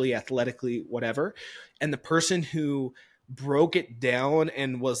socially, athletically, whatever, and the person who broke it down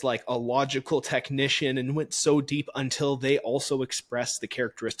and was like a logical technician and went so deep until they also expressed the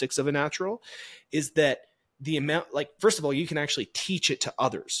characteristics of a natural, is that the amount, like, first of all, you can actually teach it to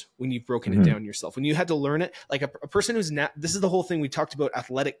others when you've broken it down yourself. When you had to learn it, like a person who's this is the whole thing. We talked about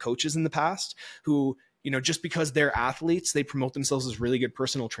athletic coaches in the past who, you know, just because they're athletes, they promote themselves as really good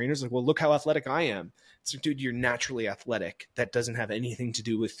personal trainers. Like, well, look how athletic I am. It's like, dude, you're naturally athletic. That doesn't have anything to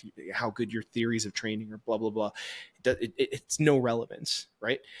do with how good your theories of training or blah, blah, blah. It's no relevance,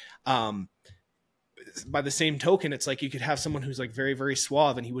 right? By the same token, it's like you could have someone who's like very, very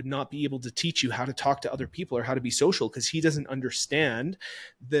suave and he would not be able to teach you how to talk to other people or how to be social because he doesn't understand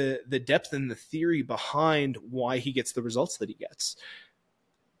the depth and the theory behind why he gets the results that he gets.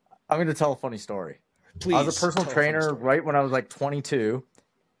 I'm going to tell a funny story. Please. I was a personal trainer right when I was like 22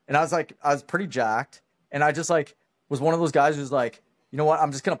 and I was pretty jacked and I just like was one of those guys who's like, you know what?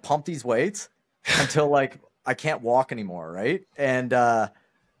 I'm just going to pump these weights until like I can't walk anymore. Right. And,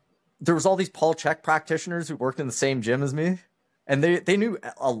 there was all these Paul Chek practitioners who worked in the same gym as me and they knew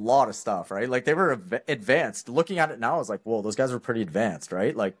a lot of stuff, right? Like they were advanced. Looking at it now, I was like, whoa, those guys were pretty advanced,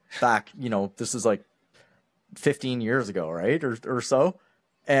 right? Like back, you know, this is like 15 years ago, right? Or so.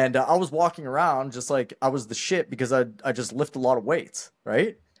 And I was walking around just like I was the shit because I just lift a lot of weights,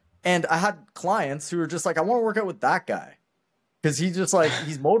 right? And I had clients who were just like, I want to work out with that guy because he's just like,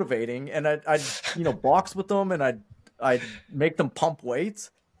 he's motivating. And I'd you know, box with them and I'd make them pump weights.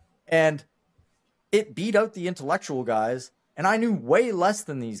 And it beat out the intellectual guys. And I knew way less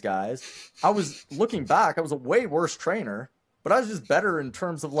than these guys. I was looking back, I was a way worse trainer, but I was just better in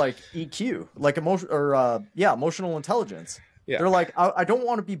terms of like EQ, like emotional intelligence. Yeah. They're like, I don't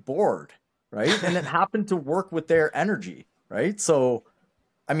want to be bored, right? And it happened to work with their energy, right? So,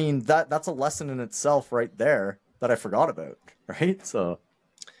 I mean, that's a lesson in itself right there that I forgot about, right? So,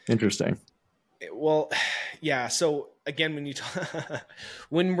 interesting. Well, yeah. So again,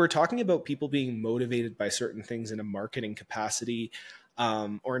 when we're talking about people being motivated by certain things in a marketing capacity,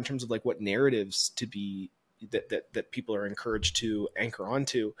 or in terms of like what narratives to be that people are encouraged to anchor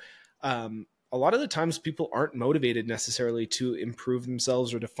onto, a lot of the times people aren't motivated necessarily to improve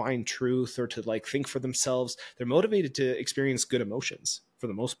themselves or to find truth or to like think for themselves. They're motivated to experience good emotions for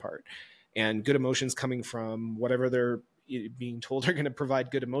the most part, and good emotions coming from whatever they're being told are going to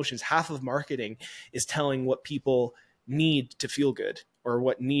provide good emotions. Half of marketing is telling what people need to feel good or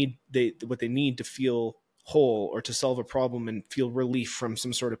what they need to feel whole or to solve a problem and feel relief from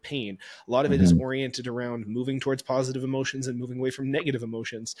some sort of pain. A lot of it is oriented around moving towards positive emotions and moving away from negative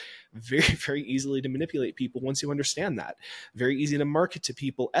emotions. Very, very easily to manipulate people once you understand that. Very easy to market to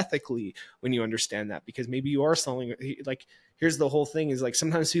people ethically when you understand that, because maybe you are selling, like, here's the whole thing is like,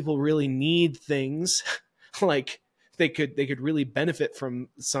 sometimes people really need things like they could really benefit from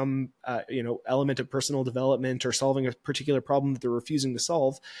some element of personal development or solving a particular problem that they're refusing to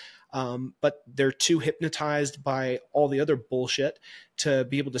solve. But they're too hypnotized by all the other bullshit to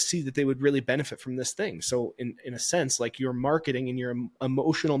be able to see that they would really benefit from this thing. So in a sense, like, your marketing and your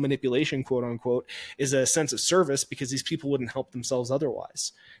emotional manipulation, quote unquote, is a sense of service because these people wouldn't help themselves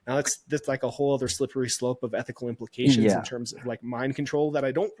otherwise. Now that's like a whole other slippery slope of ethical implications in terms of like mind control that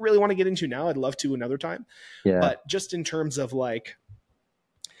I don't really want to get into now. I'd love to another time. But just in terms of like,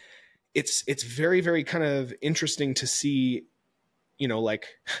 it's very, very kind of interesting to see, like,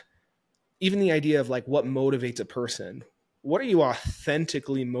 even the idea of like what motivates a person. What are you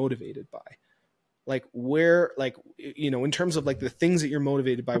authentically motivated by? Like, where, like, in terms of like the things that you're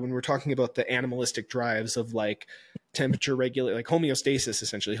motivated by when we're talking about the animalistic drives of like temperature regulate, like homeostasis,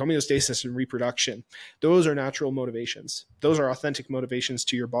 essentially homeostasis and reproduction. Those are natural motivations. Those are authentic motivations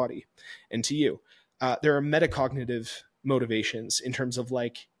to your body and to you. There are metacognitive motivations in terms of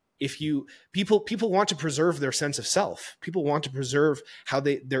like, if you people want to preserve their sense of self. People want to preserve how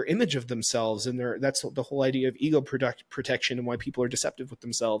their image of themselves, and that's the whole idea of ego protection and why people are deceptive with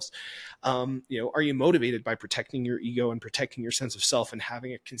themselves. Are you motivated by protecting your ego and protecting your sense of self and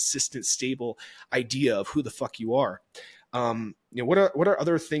having a consistent, stable idea of who the fuck you are? What are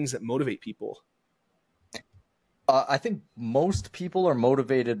other things that motivate people? I think most people are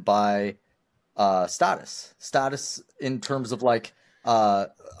motivated by status in terms of like, I'm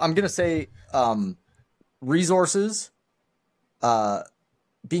going to say resources,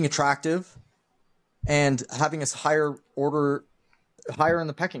 being attractive, and having us higher in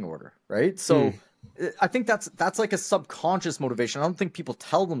the pecking order, right? So I think that's like a subconscious motivation. I don't think people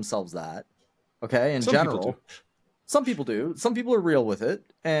tell themselves that, okay, in general. Some people do. Some people are real with it.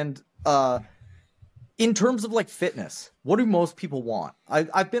 And in terms of like fitness, what do most people want?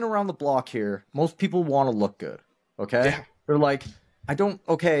 I've been around the block here. Most people want to look good, okay? Yeah. They're like,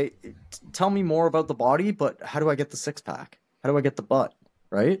 tell me more about the body, but how do I get the six pack? How do I get the butt,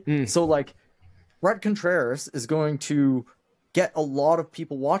 right? So like Brett Contreras is going to get a lot of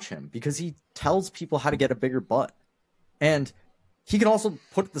people watch him because he tells people how to get a bigger butt. And he can also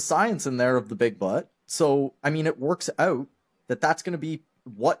put the science in there of the big butt. So, I mean, it works out that's going to be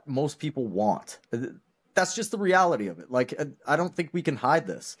what most people want. That's just the reality of it. Like, I don't think we can hide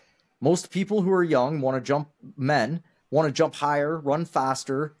this. Most people who are young want to jump higher, run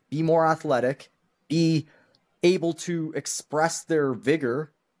faster, be more athletic, be able to express their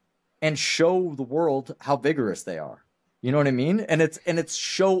vigor and show the world how vigorous they are. You know what I mean? And it's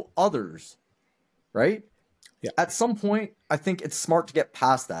show others, right? Yeah. At some point, I think it's smart to get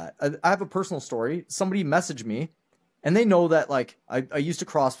past that. I have a personal story. Somebody messaged me, and they know that like I used to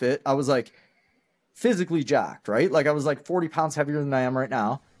CrossFit. I was like physically jacked, right? Like I was like 40 pounds heavier than I am right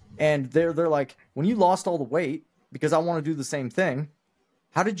now. And they're like, when you lost all the weight, because I want to do the same thing,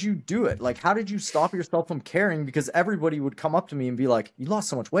 how did you do it? Like, how did you stop yourself from caring? Because everybody would come up to me and be like, you lost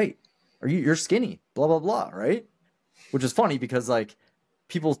so much weight. Or you're skinny, blah, blah, blah, right? Which is funny because like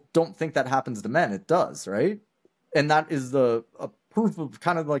people don't think that happens to men. It does, right? And that is a proof of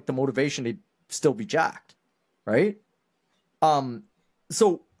kind of like the motivation to still be jacked, right?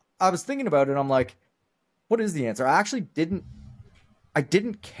 So I was thinking about it. I'm like, what is the answer? I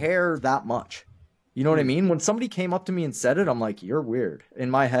didn't care that much. You know what I mean? When somebody came up to me and said it, I'm like, you're weird. In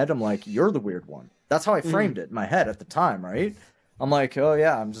my head, I'm like, you're the weird one. That's how I framed it in my head at the time, right? I'm like, oh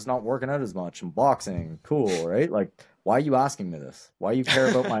yeah, I'm just not working out as much. I'm boxing. Cool, right? Like, why are you asking me this? Why you care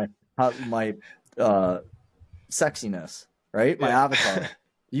about my sexiness, right? My avatar.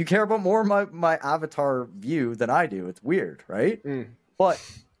 You care about more my avatar view than I do. It's weird, right? But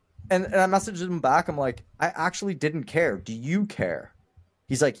and I messaged him back. I'm like, I actually didn't care. Do you care?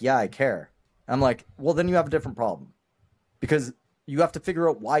 He's like, yeah, I care. I'm like, well, then you have a different problem because you have to figure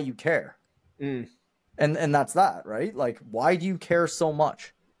out why you care. And that's that, right? Like, why do you care so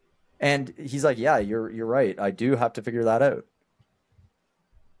much? And he's like, yeah, you're right. I do have to figure that out.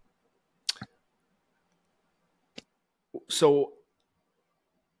 So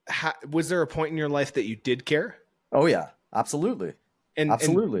was there a point in your life that you did care? Oh yeah, absolutely.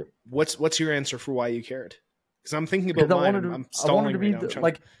 Absolutely. And what's your answer for why you cared? Because I'm thinking about mine. I'm stalling right now.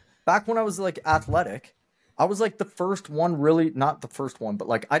 Like back when I was like athletic, I was like the first one, really not the first one, but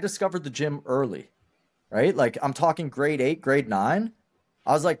like I discovered the gym early, right? Like I'm talking grade 8, grade 9.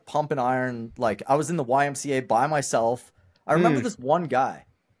 I was like pumping iron. Like I was in the YMCA by myself. I remember this one guy,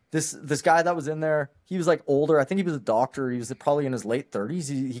 this guy that was in there. He was like older. I think he was a doctor. He was probably in his late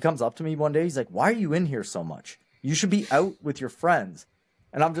 30s. He comes up to me one day. He's like, why are you in here so much? You should be out with your friends.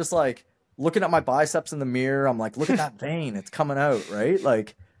 And I'm just like looking at my biceps in the mirror. I'm like, look at that vein. It's coming out, right?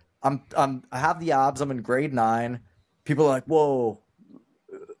 Like I have the abs. I'm in grade 9. People are like, whoa.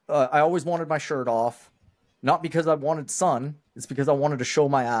 I always wanted my shirt off. Not because I wanted sun. It's because I wanted to show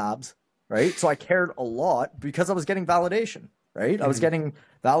my abs, right? So I cared a lot because I was getting validation, right? I was getting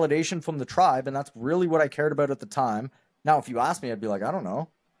validation from the tribe, and that's really what I cared about at the time. Now, if you asked me, I'd be like, I don't know.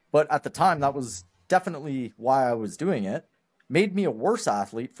 But at the time, that was definitely why I was doing it. Made me a worse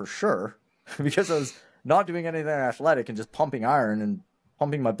athlete for sure because I was not doing anything athletic and just pumping iron and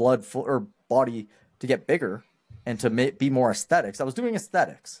pumping my blood or body to get bigger and to be more aesthetics. I was doing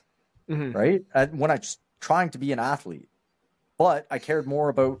aesthetics, right? When I was trying to be an athlete. But I cared more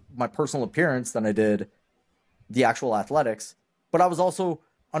about my personal appearance than I did the actual athletics. But I was also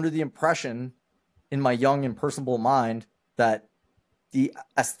under the impression in my young, impersonable mind that the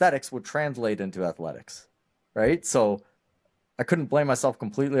aesthetics would translate into athletics, right? So I couldn't blame myself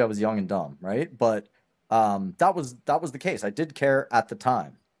completely. I was young and dumb, right? But that was the case. I did care at the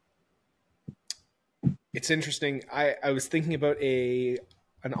time. It's interesting. I was thinking about a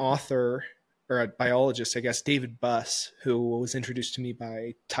an author or a biologist, I guess, David Buss, who was introduced to me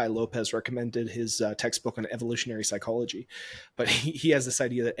by Ty Lopez, recommended his textbook on evolutionary psychology. But he has this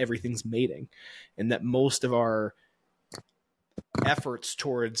idea that everything's mating, and that most of our efforts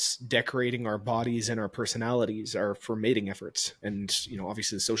towards decorating our bodies and our personalities are for mating efforts. And, you know,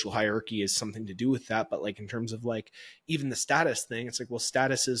 obviously the social hierarchy is something to do with that. But like in terms of like even the status thing, it's like, well,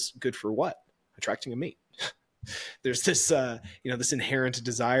 status is good for what? Attracting a mate. There's this, this inherent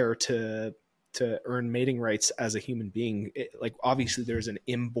desire to earn mating rights as a human being. Like obviously there's an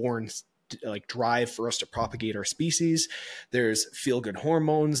inborn like drive for us to propagate our species. There's feel good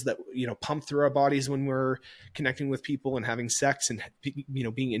hormones that, you know, pump through our bodies when we're connecting with people and having sex and, you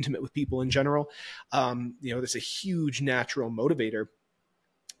know, being intimate with people in general. There's a huge natural motivator.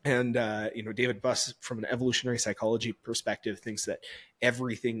 And, David Buss, from an evolutionary psychology perspective, thinks that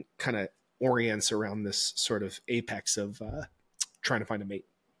everything kind of orients around this sort of apex of trying to find a mate.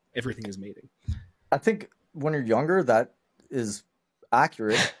 Everything is mating. I think when you're younger, that is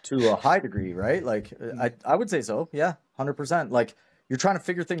accurate to a high degree, right? Like I would say so. Yeah, 100%. Like you're trying to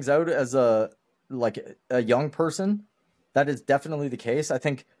figure things out as a young person. That is definitely the case. I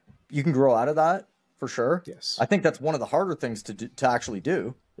think you can grow out of that for sure. Yes. I think that's one of the harder things to actually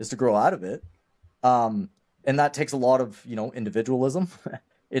do is to grow out of it. And that takes a lot of, you know, individualism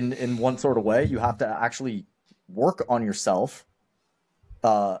in one sort of way. You have to actually work on yourself,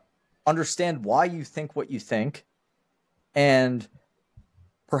 understand why you think what you think, and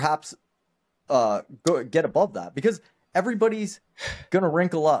perhaps get above that, because everybody's gonna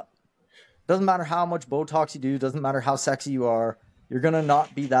wrinkle up. Doesn't matter how much Botox you do, doesn't matter how sexy you are, you're gonna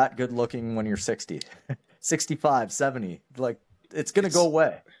not be that good looking when you're 60, 65, 70. Like it's gonna go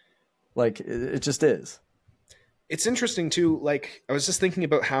away. Like it just is. It's interesting too. Like I was just thinking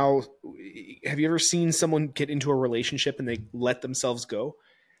about how, have you ever seen someone get into a relationship and they let themselves go?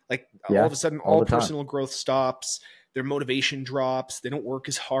 Like all of a sudden, all personal growth stops. Their motivation drops. They don't work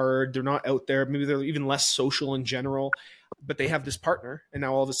as hard. They're not out there. Maybe they're even less social in general, but they have this partner. And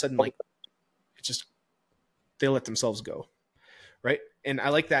now all of a sudden, like, it's just, they let themselves go. Right. And I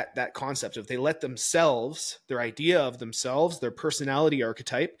like that concept of they let themselves, their idea of themselves, their personality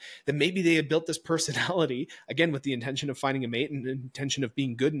archetype, that maybe they had built this personality again with the intention of finding a mate and the intention of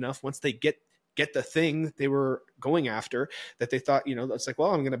being good enough. Once they get the thing they were going after, that they thought, you know, it's like,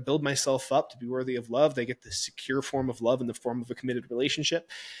 well, I'm going to build myself up to be worthy of love. They get the secure form of love in the form of a committed relationship.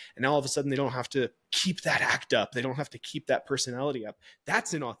 And now all of a sudden they don't have to keep that act up. They don't have to keep that personality up.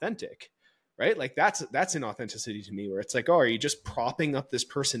 That's inauthentic, right? Like that's inauthenticity to me, where it's like, oh, are you just propping up this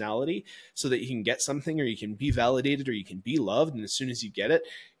personality so that you can get something, or you can be validated, or you can be loved. And as soon as you get it,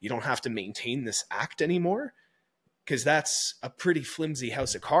 you don't have to maintain this act anymore. Because that's a pretty flimsy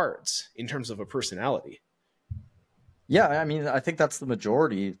house of cards in terms of a personality. Yeah, I mean, I think that's the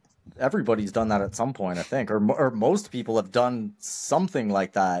majority. Everybody's done that at some point, I think, or most people have done something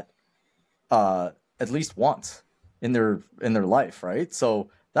like that at least once in their life, right? So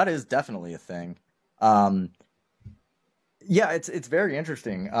that is definitely a thing. Yeah, it's very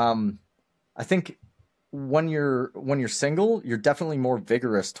interesting. I think when you're single, you're definitely more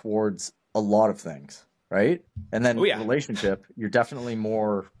vigorous towards a lot of things. Right. And then relationship, you're definitely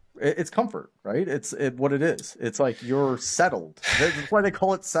more, it's comfort, right? It's what it is. It's like you're settled. That's why they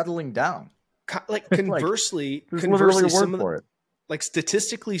call it settling down. Like conversely, some of the, like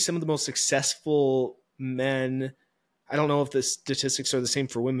statistically, some of the most successful men, I don't know if the statistics are the same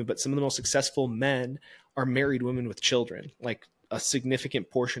for women, but some of the most successful men are married women with children, like a significant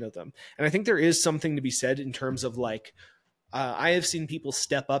portion of them. And I think there is something to be said in terms of like, I have seen people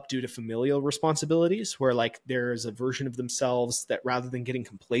step up due to familial responsibilities, where like there's a version of themselves that rather than getting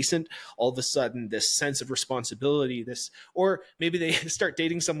complacent, all of a sudden this sense of responsibility, or maybe they start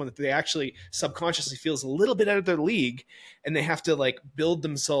dating someone that they actually subconsciously feels a little bit out of their league, and they have to like build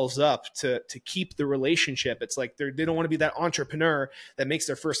themselves up to keep the relationship. It's like they don't want to be that entrepreneur that makes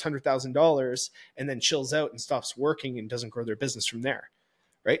their first $100,000 and then chills out and stops working and doesn't grow their business from there.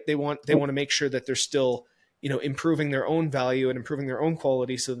 Right. They want to make sure that they're still, you know, improving their own value and improving their own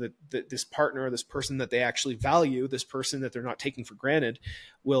quality, so that this partner, this person that they actually value, this person that they're not taking for granted,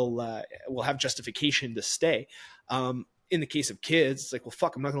 will have justification to stay. In the case of kids, it's like, well,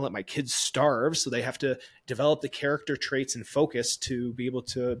 fuck, I'm not going to let my kids starve. So they have to develop the character traits and focus to be able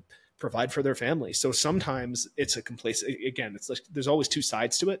to provide for their family. So sometimes it's a again, it's like there's always two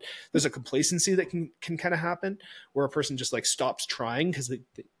sides to it. There's a complacency that can kind of happen, where a person just like stops trying because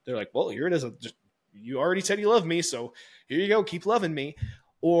they're like, well, here it is. You already said you love me, so here you go, keep loving me.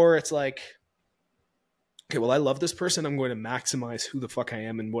 Or it's like, okay, well, I love this person. I'm going to maximize who the fuck I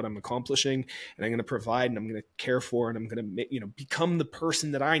am and what I'm accomplishing, and I'm going to provide, and I'm going to care for, and I'm going to, become the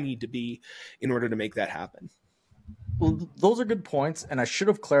person that I need to be in order to make that happen. Well, those are good points, and I should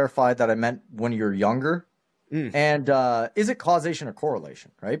have clarified that I meant when you're younger. And is it causation or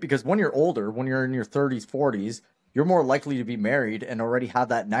correlation, right? Because when you're older, when you're in your 30s, 40s, you're more likely to be married and already have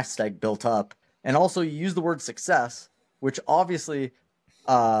that nest egg built up. And also you use the word success, which obviously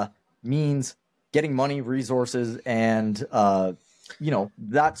means getting money, resources, and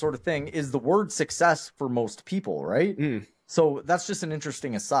that sort of thing is the word success for most people, right? So that's just an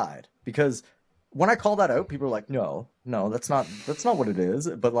interesting aside, because when I call that out, people are like, no, that's not what it is.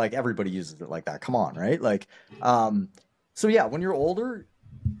 But like everybody uses it like that. Come on, right? Like, so yeah, when you're older,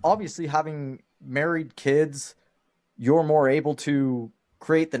 obviously having married kids, you're more able to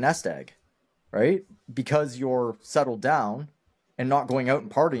create the nest egg, right? Because you're settled down and not going out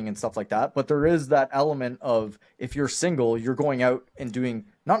and partying and stuff like that. But there is that element of, if you're single, you're going out and doing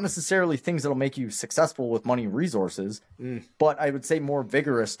not necessarily things that'll make you successful with money and resources, but I would say more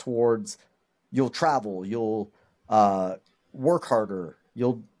vigorous towards, you'll travel, you'll work harder,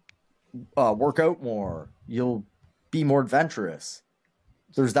 you'll work out more, you'll be more adventurous.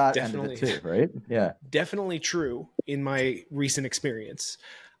 There's that end of it too, right? Yeah. Definitely true in my recent experience.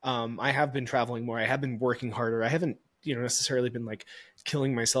 I have been traveling more. I have been working harder. I haven't, necessarily been like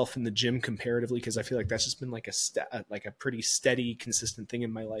killing myself in the gym comparatively, because I feel like that's just been like a pretty steady, consistent thing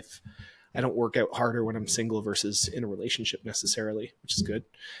in my life. I don't work out harder when I'm single versus in a relationship necessarily, which is good.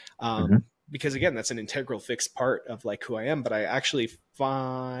 Because again, that's an integral fixed part of like who I am. But I actually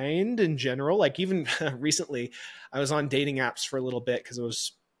find in general, like even recently, I was on dating apps for a little bit because I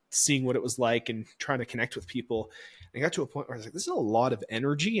was seeing what it was like and trying to connect with people. And I got to a point where I was like, this is a lot of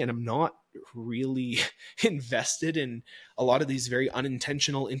energy, and I'm not really invested in a lot of these very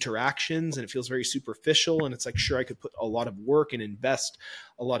unintentional interactions, and it feels very superficial. And it's like, sure, I could put a lot of work and invest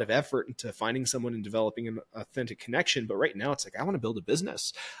a lot of effort into finding someone and developing an authentic connection. But right now it's like, I want to build a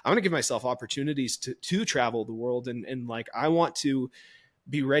business. I want to give myself opportunities to travel the world. And like, I want to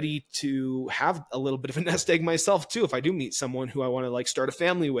be ready to have a little bit of a nest egg myself too. If I do meet someone who I want to like start a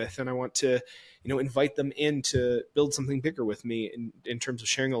family with, and I want to, invite them in to build something bigger with me in terms of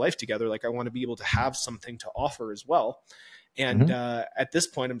sharing a life together. Like, I want to be able to have something to offer as well. And at this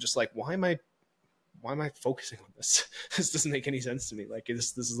point, I'm just like, why am I focusing on this? This doesn't make any sense to me. Like,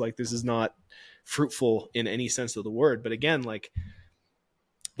 this is not fruitful in any sense of the word. But again, like,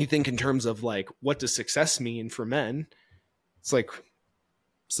 you think in terms of like, what does success mean for men? It's like,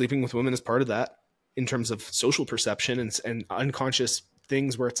 sleeping with women is part of that in terms of social perception and unconscious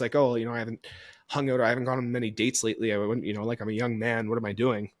things where it's like, oh, I haven't hung out, or I haven't gone on many dates lately. I wouldn't, like, I'm a young man. What am I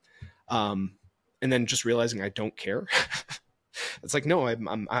doing? And then just realizing I don't care. It's like, no,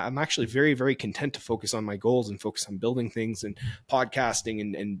 I'm actually very, very content to focus on my goals and focus on building things and podcasting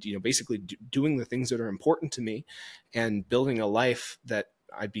and basically doing the things that are important to me and building a life that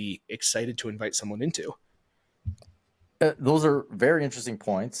I'd be excited to invite someone into. Those are very interesting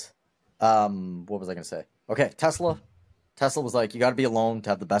points. What was I going to say? Okay, Tesla was like, you got to be alone to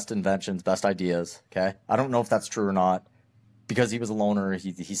have the best inventions, best ideas. Okay, I don't know if that's true or not, because he was a loner.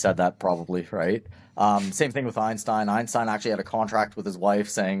 He said that probably, right? Same thing with Einstein. Einstein actually had a contract with his wife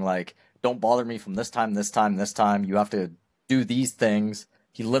saying, like, don't bother me from this time, this time, this time. You have to do these things.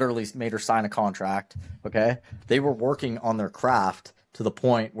 He literally made her sign a contract. Okay, they were working on their craft to the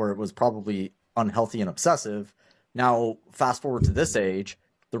point where it was probably unhealthy and obsessive. Now, fast forward to this age,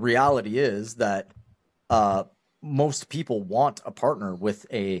 the reality is that most people want a partner with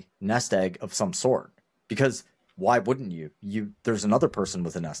a nest egg of some sort, because why wouldn't you? There's another person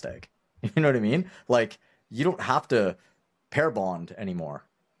with a nest egg. You know what I mean? Like, you don't have to pair bond anymore.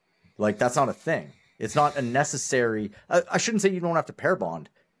 Like, that's not a thing. It's not a necessary. I shouldn't say you don't have to pair bond.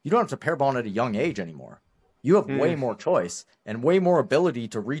 You don't have to pair bond at a young age anymore. You have way more choice and way more ability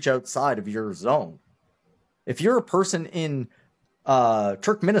to reach outside of your zone. If you're a person in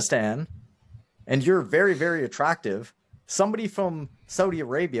Turkmenistan and you're very, very attractive, somebody from Saudi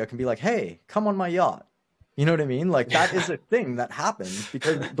Arabia can be like, hey, come on my yacht. You know what I mean? Like, that is a thing that happens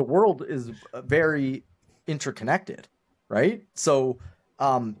because the world is very interconnected, right? So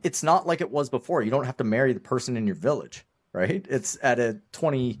it's not like it was before. You don't have to marry the person in your village, right? It's at a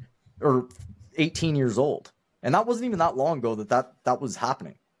 20 or 18 years old. And that wasn't even that long ago that was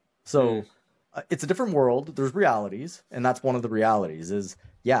happening. So it's a different world. There's realities. And that's one of the realities is,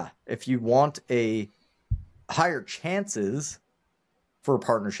 yeah, if you want a higher chances for a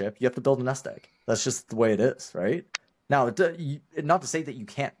partnership, you have to build a nest egg. That's just the way it is, right? Now, not to say that you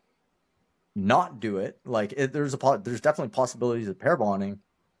can't not do it. Like, there's definitely possibilities of pair bonding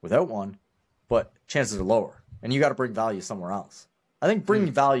without one, but chances are lower. And you got to bring value somewhere else. I think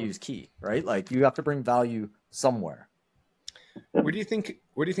bringing value is key, right? Like you have to bring value somewhere. Where do you think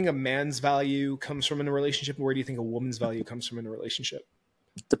a man's value comes from in a relationship? And where do you think a woman's value comes from in a relationship?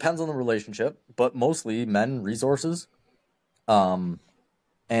 Depends on the relationship, but mostly men, resources, and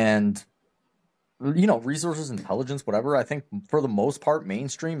resources, intelligence, whatever. I think for the most part,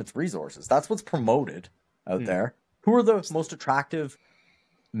 mainstream, it's resources. That's what's promoted out there. Who are the most attractive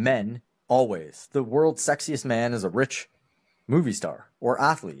men always? The world's sexiest man is a rich movie star or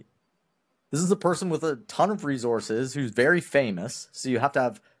athlete. This is a person with a ton of resources who's very famous, so you have to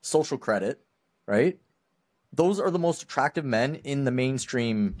have social credit, right? Those are the most attractive men in the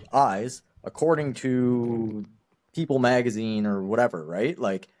mainstream eyes, according to People magazine or whatever, right?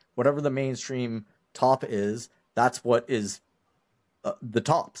 Like, whatever the mainstream top is, that's what is the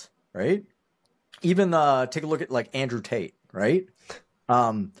tops, right? Even take a look at, like, Andrew Tate, right?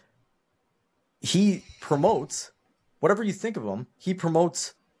 He promotes, whatever you think of him, he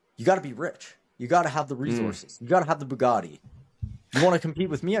promotes, you got to be rich. You got to have the resources. You got to have the Bugatti. You want to compete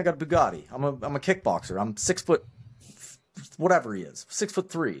with me? I got a Bugatti. I'm a kickboxer. I'm 6 foot, whatever he is,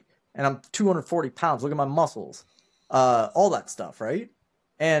 6'3", and I'm 240 pounds. Look at my muscles, all that stuff, right?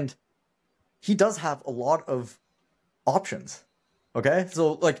 And he does have a lot of options. Okay,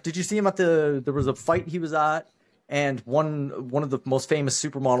 so like, did you see him at there was a fight he was at, and one of the most famous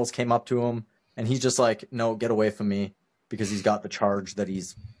supermodels came up to him, and he's just like, no, get away from me, because he's got the charge that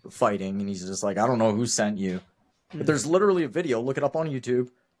he's fighting, and he's just like, I don't know who sent you. But there's literally a video, look it up on YouTube,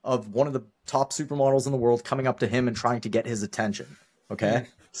 of one of the top supermodels in the world coming up to him and trying to get his attention. Okay?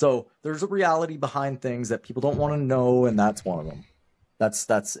 So there's a reality behind things that people don't want to know, and that's one of them. That's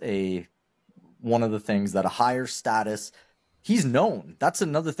one of the things that a higher status, he's known. That's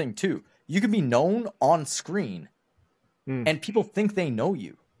another thing too. You can be known on screen and people think they know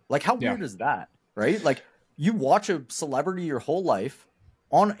you. Like, how weird is that? Right? Like, you watch a celebrity your whole life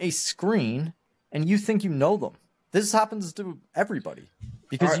on a screen and you think you know them. This happens to everybody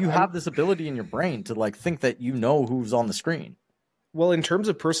because you have this ability in your brain to, like, think that you know who's on the screen. Well, in terms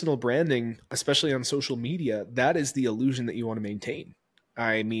of personal branding, especially on social media, that is the illusion that you want to maintain.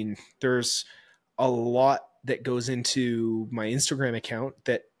 I mean, there's a lot that goes into my Instagram account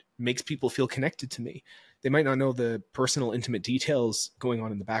that makes people feel connected to me. They might not know the personal, intimate details going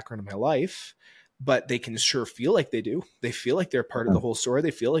on in the background of my life, but they can sure feel like they do. They feel like they're part of the whole story. They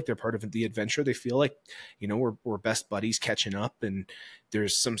feel like they're part of the adventure. They feel like, we're best buddies catching up, and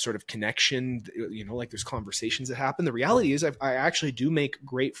there's some sort of connection, like there's conversations that happen. The reality is I actually do make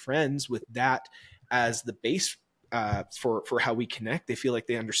great friends with that as the base for how we connect. They feel like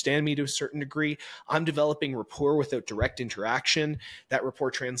they understand me to a certain degree. I'm developing rapport without direct interaction. That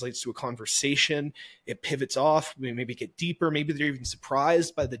rapport translates to a conversation. It pivots off. We maybe get deeper. Maybe they're even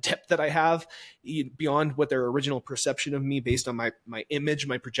surprised by the depth that I have beyond what their original perception of me based on my image,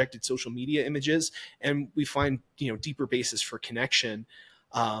 my projected social media images. And we find, deeper basis for connection.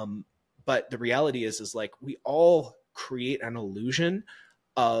 But the reality is like, we all create an illusion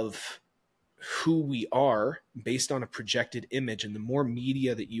of who we are based on a projected image. And the more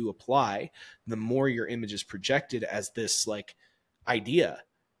media that you apply, the more your image is projected as this, like, idea,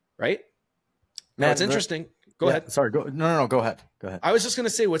 right? Man, now, it's interesting. Go ahead. Sorry. No, go ahead. I was just going to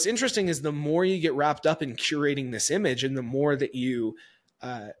say, what's interesting is the more you get wrapped up in curating this image, and the more that you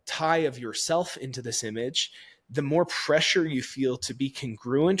tie of yourself into this image, the more pressure you feel to be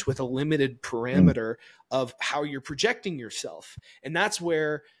congruent with a limited parameter of how you're projecting yourself. And that's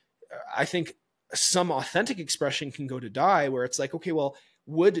where I think some authentic expression can go to die, where it's like, okay, well,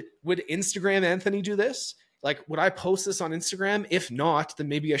 would Instagram Anthony do this? Like, would I post this on Instagram? If not, then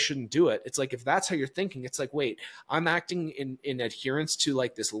maybe I shouldn't do it. It's like, if that's how you're thinking, it's like, wait, I'm acting in adherence to,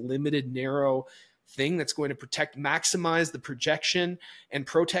 like, this limited, narrow thing that's going to maximize the projection and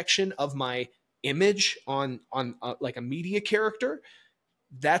protection of my image on like a media character.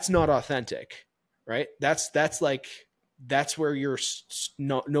 That's not authentic, right? That's where you're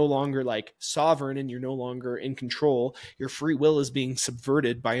no longer, like, sovereign, and you're no longer in control. Your free will is being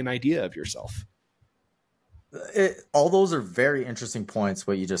subverted by an idea of yourself. All those are very interesting points,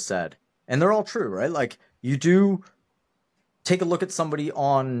 what you just said. And they're all true, right? Like, you do take a look at somebody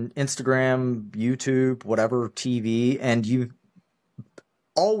on Instagram, YouTube, whatever, TV, and you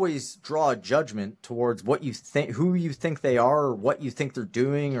always draw a judgment towards what you think, who you think they are, or what you think they're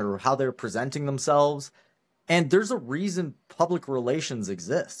doing, or how they're presenting themselves. And there's a reason public relations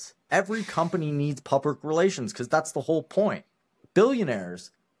exists. Every company needs public relations because that's the whole point.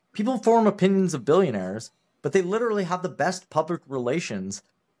 Billionaires, people form opinions of billionaires, but they literally have the best public relations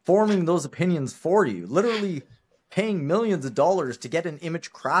forming those opinions for you, literally paying millions of dollars to get an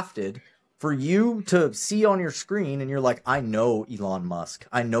image crafted for you to see on your screen and you're like, I know Elon Musk.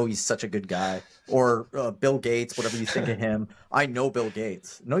 I know he's such a good guy. Or Bill Gates, whatever you think of him. I know Bill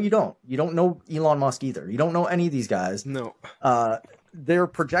Gates. No, you don't. You don't know Elon Musk either. You don't know any of these guys. No. They're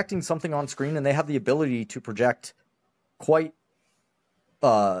projecting something on screen, and they have the ability to project quite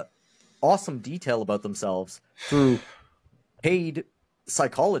awesome detail about themselves through paid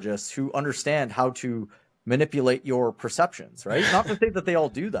psychologists who understand how to manipulate your perceptions, right? Not to say that they all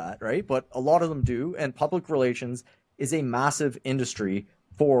do that, right? But a lot of them do. And public relations is a massive industry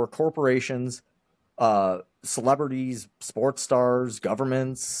for corporations, celebrities, sports stars,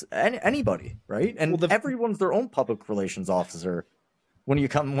 governments, anybody, right? And everyone's their own public relations officer when it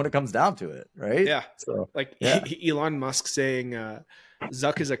comes down to it, right? Yeah. So, like Elon Musk saying,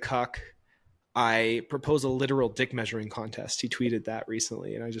 Zuck is a cuck. I propose a literal dick measuring contest. He tweeted that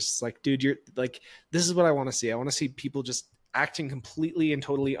recently. And I just like, dude, you're like, this is what I want to see. I want to see people just acting completely and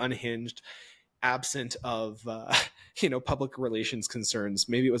totally unhinged, absent of, public relations concerns.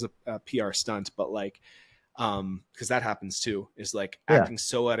 Maybe it was a PR stunt, but like, because that happens too, is like acting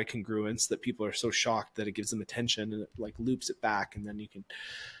so out of congruence that people are so shocked that it gives them attention and it like loops it back. And then you can,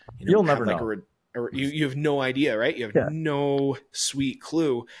 you'll never know. Or you have no idea, right? You have no sweet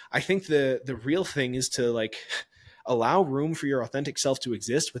clue. I think the real thing is to like allow room for your authentic self to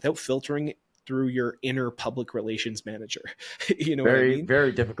exist without filtering it through your inner public relations manager. You know what I mean?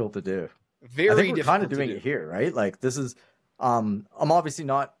 Very difficult to do. Very I think we're difficult kind of doing it here, right? Like this is, I'm obviously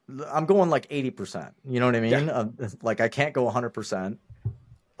not, I'm going like 80%, you know what I mean? Yeah. Like I can't go 100%.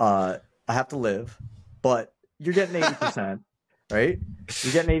 I have to live, but you're getting 80%. Right?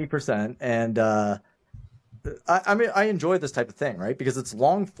 You're getting 80%. And I mean, I enjoy this type of thing, right? Because it's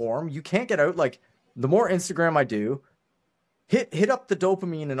long form. You can't get out. Like the more Instagram I do, hit up the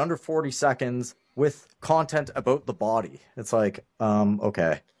dopamine in under 40 seconds with content about the body. It's like,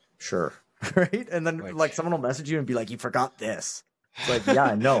 okay, sure. Right? And then like someone will message you and be like, you forgot this. It's like, yeah,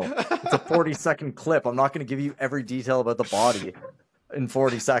 I know. It's a 40-second clip. I'm not going to give you every detail about the body in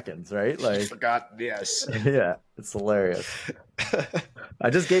 40 seconds, right? Like I forgot, yes. Yeah, it's hilarious. I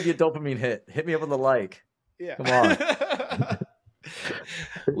just gave you a dopamine hit. Hit me up with a like. Yeah. Come on.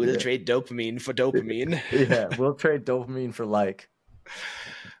 We'll trade dopamine for dopamine. Yeah, we'll trade dopamine for like.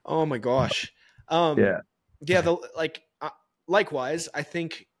 Oh my gosh. Likewise, I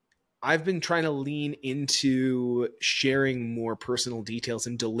think I've been trying to lean into sharing more personal details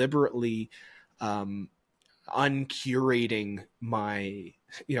and deliberately uncurating my,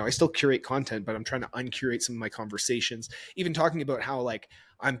 I still curate content, but I'm trying to uncurate some of my conversations, even talking about how like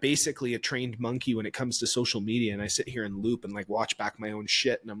I'm basically a trained monkey when it comes to social media. And I sit here and loop and like watch back my own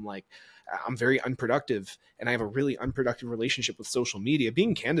shit. And I'm like, I'm very unproductive and I have a really unproductive relationship with social media.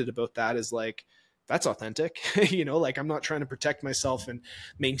 Being candid about that is like, that's authentic. Like I'm not trying to protect myself and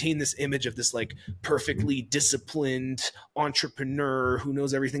maintain this image of this like perfectly disciplined entrepreneur who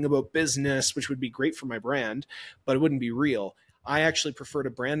knows everything about business, which would be great for my brand, but it wouldn't be real. I actually prefer to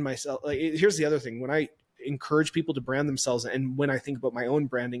brand myself. Like, here's the other thing. When I encourage people to brand themselves and when I think about my own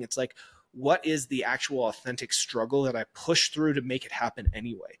branding, it's like, what is the actual authentic struggle that I push through to make it happen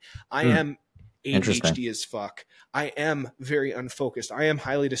anyway? I am ADHD as fuck. I am very unfocused. I am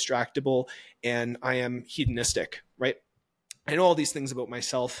highly distractible and I am hedonistic, right? I know all these things about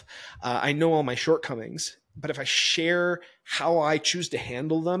myself. I know all my shortcomings, but if I share how I choose to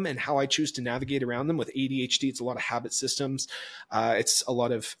handle them and how I choose to navigate around them with ADHD, it's a lot of habit systems. It's a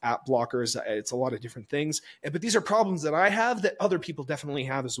lot of app blockers. It's a lot of different things. But these are problems that I have that other people definitely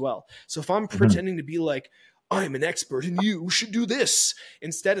have as well. So if I'm pretending to be like, I'm an expert and you should do this.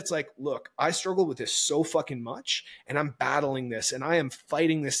 Instead, it's like, look, I struggle with this so fucking much and I'm battling this and I am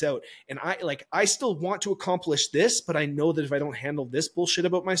fighting this out. And I still want to accomplish this, but I know that if I don't handle this bullshit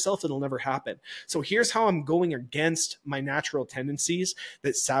about myself, it'll never happen. So here's how I'm going against my natural tendencies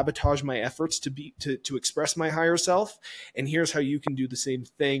that sabotage my efforts to express my higher self. And here's how you can do the same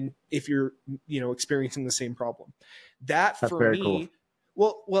thing if you're, experiencing the same problem. That's for me. Cool.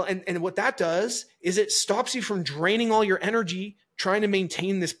 Well, and what that does is it stops you from draining all your energy trying to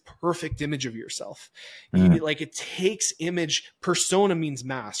maintain this perfect image of yourself. Like it takes image. Persona means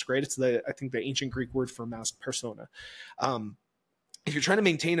mask, right? It's I think the ancient Greek word for mask, persona. If you're trying to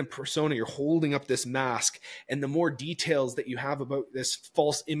maintain a persona, you're holding up this mask, and the more details that you have about this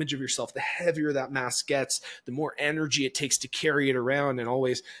false image of yourself, the heavier that mask gets, the more energy it takes to carry it around and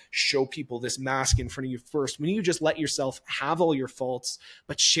always show people this mask in front of you first. When you just let yourself have all your faults,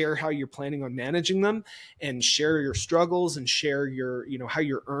 but share how you're planning on managing them and share your struggles and share your, how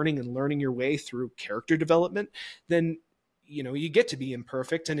you're earning and learning your way through character development, then, you get to be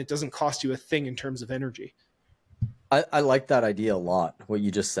imperfect and it doesn't cost you a thing in terms of energy. I like that idea a lot, what you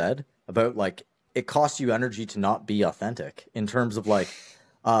just said. about like it costs you energy to not be authentic in terms of like,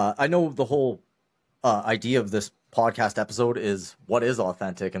 I know the whole idea of this podcast episode is what is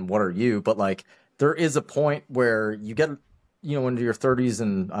authentic and what are you, but like there is a point where you get, into your 30s,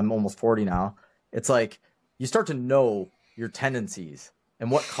 and I'm almost 40 now. It's like you start to know your tendencies and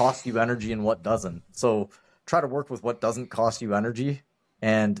what costs you energy and what doesn't. So try to work with what doesn't cost you energy,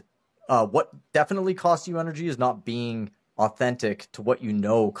 and what definitely costs you energy is not being authentic to what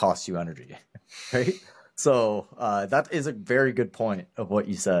costs you energy, right? So that is a very good point of what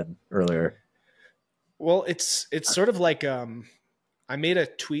you said earlier. Well, it's sort of like I made a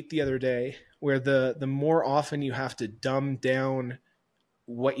tweet the other day where the more often you have to dumb down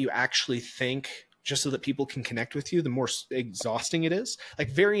what you actually think just so that people can connect with you, the more exhausting it is. Like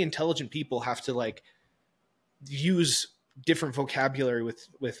very intelligent people have to like use different vocabulary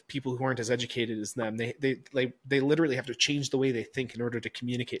with people who aren't as educated as them. They literally have to change the way they think in order to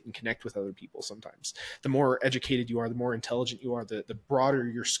communicate and connect with other people. Sometimes the more educated you are, the more intelligent you are, the broader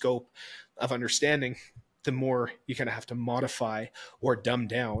your scope of understanding, the more you kind of have to modify or dumb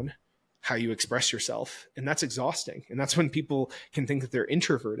down how you express yourself. And that's exhausting. And that's when people can think that they're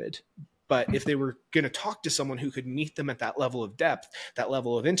introverted. But if they were going to talk to someone who could meet them at that level of depth, that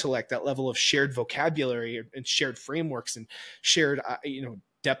level of intellect, that level of shared vocabulary and shared frameworks and shared,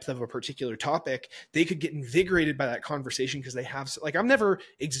 depth of a particular topic, they could get invigorated by that conversation because they have, like, I'm never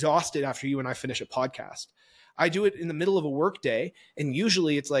exhausted after you and I finish a podcast. I do it in the middle of a work day. And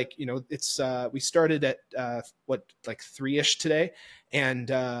usually it's like, we started at 3-ish today.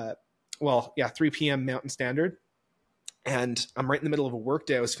 And 3 p.m. Mountain Standard. And I'm right in the middle of a work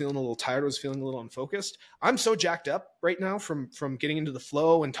day. I was feeling a little tired. I was feeling a little unfocused. I'm so jacked up right now from getting into the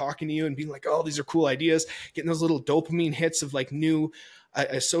flow and talking to you and being like, oh, these are cool ideas, getting those little dopamine hits of like new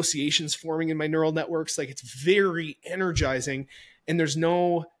associations forming in my neural networks. Like it's very energizing. And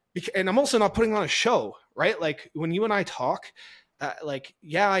and I'm also not putting on a show, right? Like when you and I talk,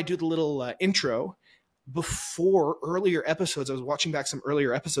 I do the little intro. Before earlier episodes, I was watching back some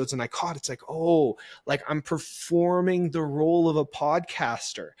earlier episodes and I caught it's like, oh, like I'm performing the role of a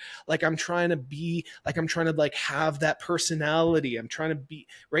podcaster. Like I'm trying to like have that personality. I'm trying to be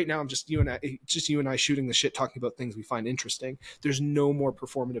right now. I'm just you and I shooting the shit, talking about things we find interesting. There's no more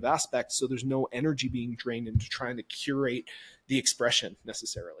performative aspect. So there's no energy being drained into trying to curate the expression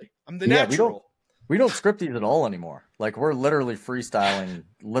necessarily. I'm the natural. We don't script these at all anymore. Like we're literally freestyling,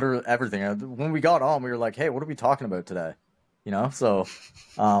 literally everything. When we got on, we were like, "Hey, what are we talking about today?" So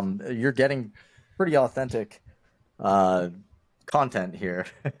you're getting pretty authentic content here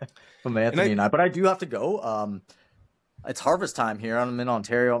from Anthony and I. But I do have to go. It's harvest time here. I'm in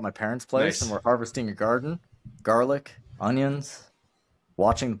Ontario at my parents' place, nice. And we're harvesting a garden, garlic, onions,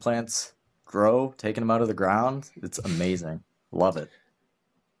 watching the plants grow, taking them out of the ground. It's amazing. Love it.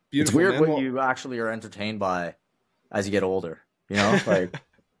 Beautiful, it's weird what you actually are entertained by as you get older. Like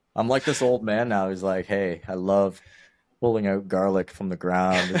I'm like this old man now who's like, hey, I love pulling out garlic from the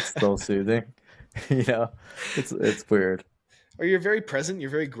ground. It's so soothing. It's weird. Or you're very present, you're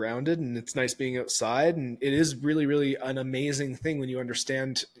very grounded, and it's nice being outside. And it is really, really an amazing thing when you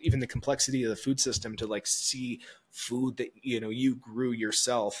understand even the complexity of the food system to like see food that, you grew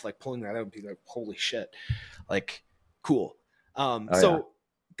yourself, like pulling that out and be like, holy shit, like cool.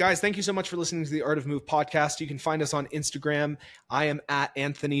 Guys, thank you so much for listening to the Art of Move podcast. You can find us on Instagram. I am at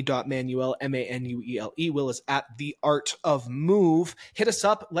Anthony.Manuel, Manuele. Will is at The Art of Move. Hit us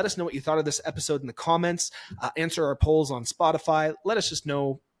up. Let us know what you thought of this episode in the comments. Answer our polls on Spotify. Let us just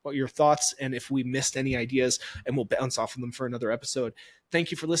know what your thoughts and if we missed any ideas, and we'll bounce off of them for another episode. Thank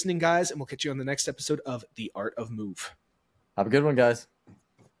you for listening, guys, and we'll catch you on the next episode of The Art of Move. Have a good one, guys.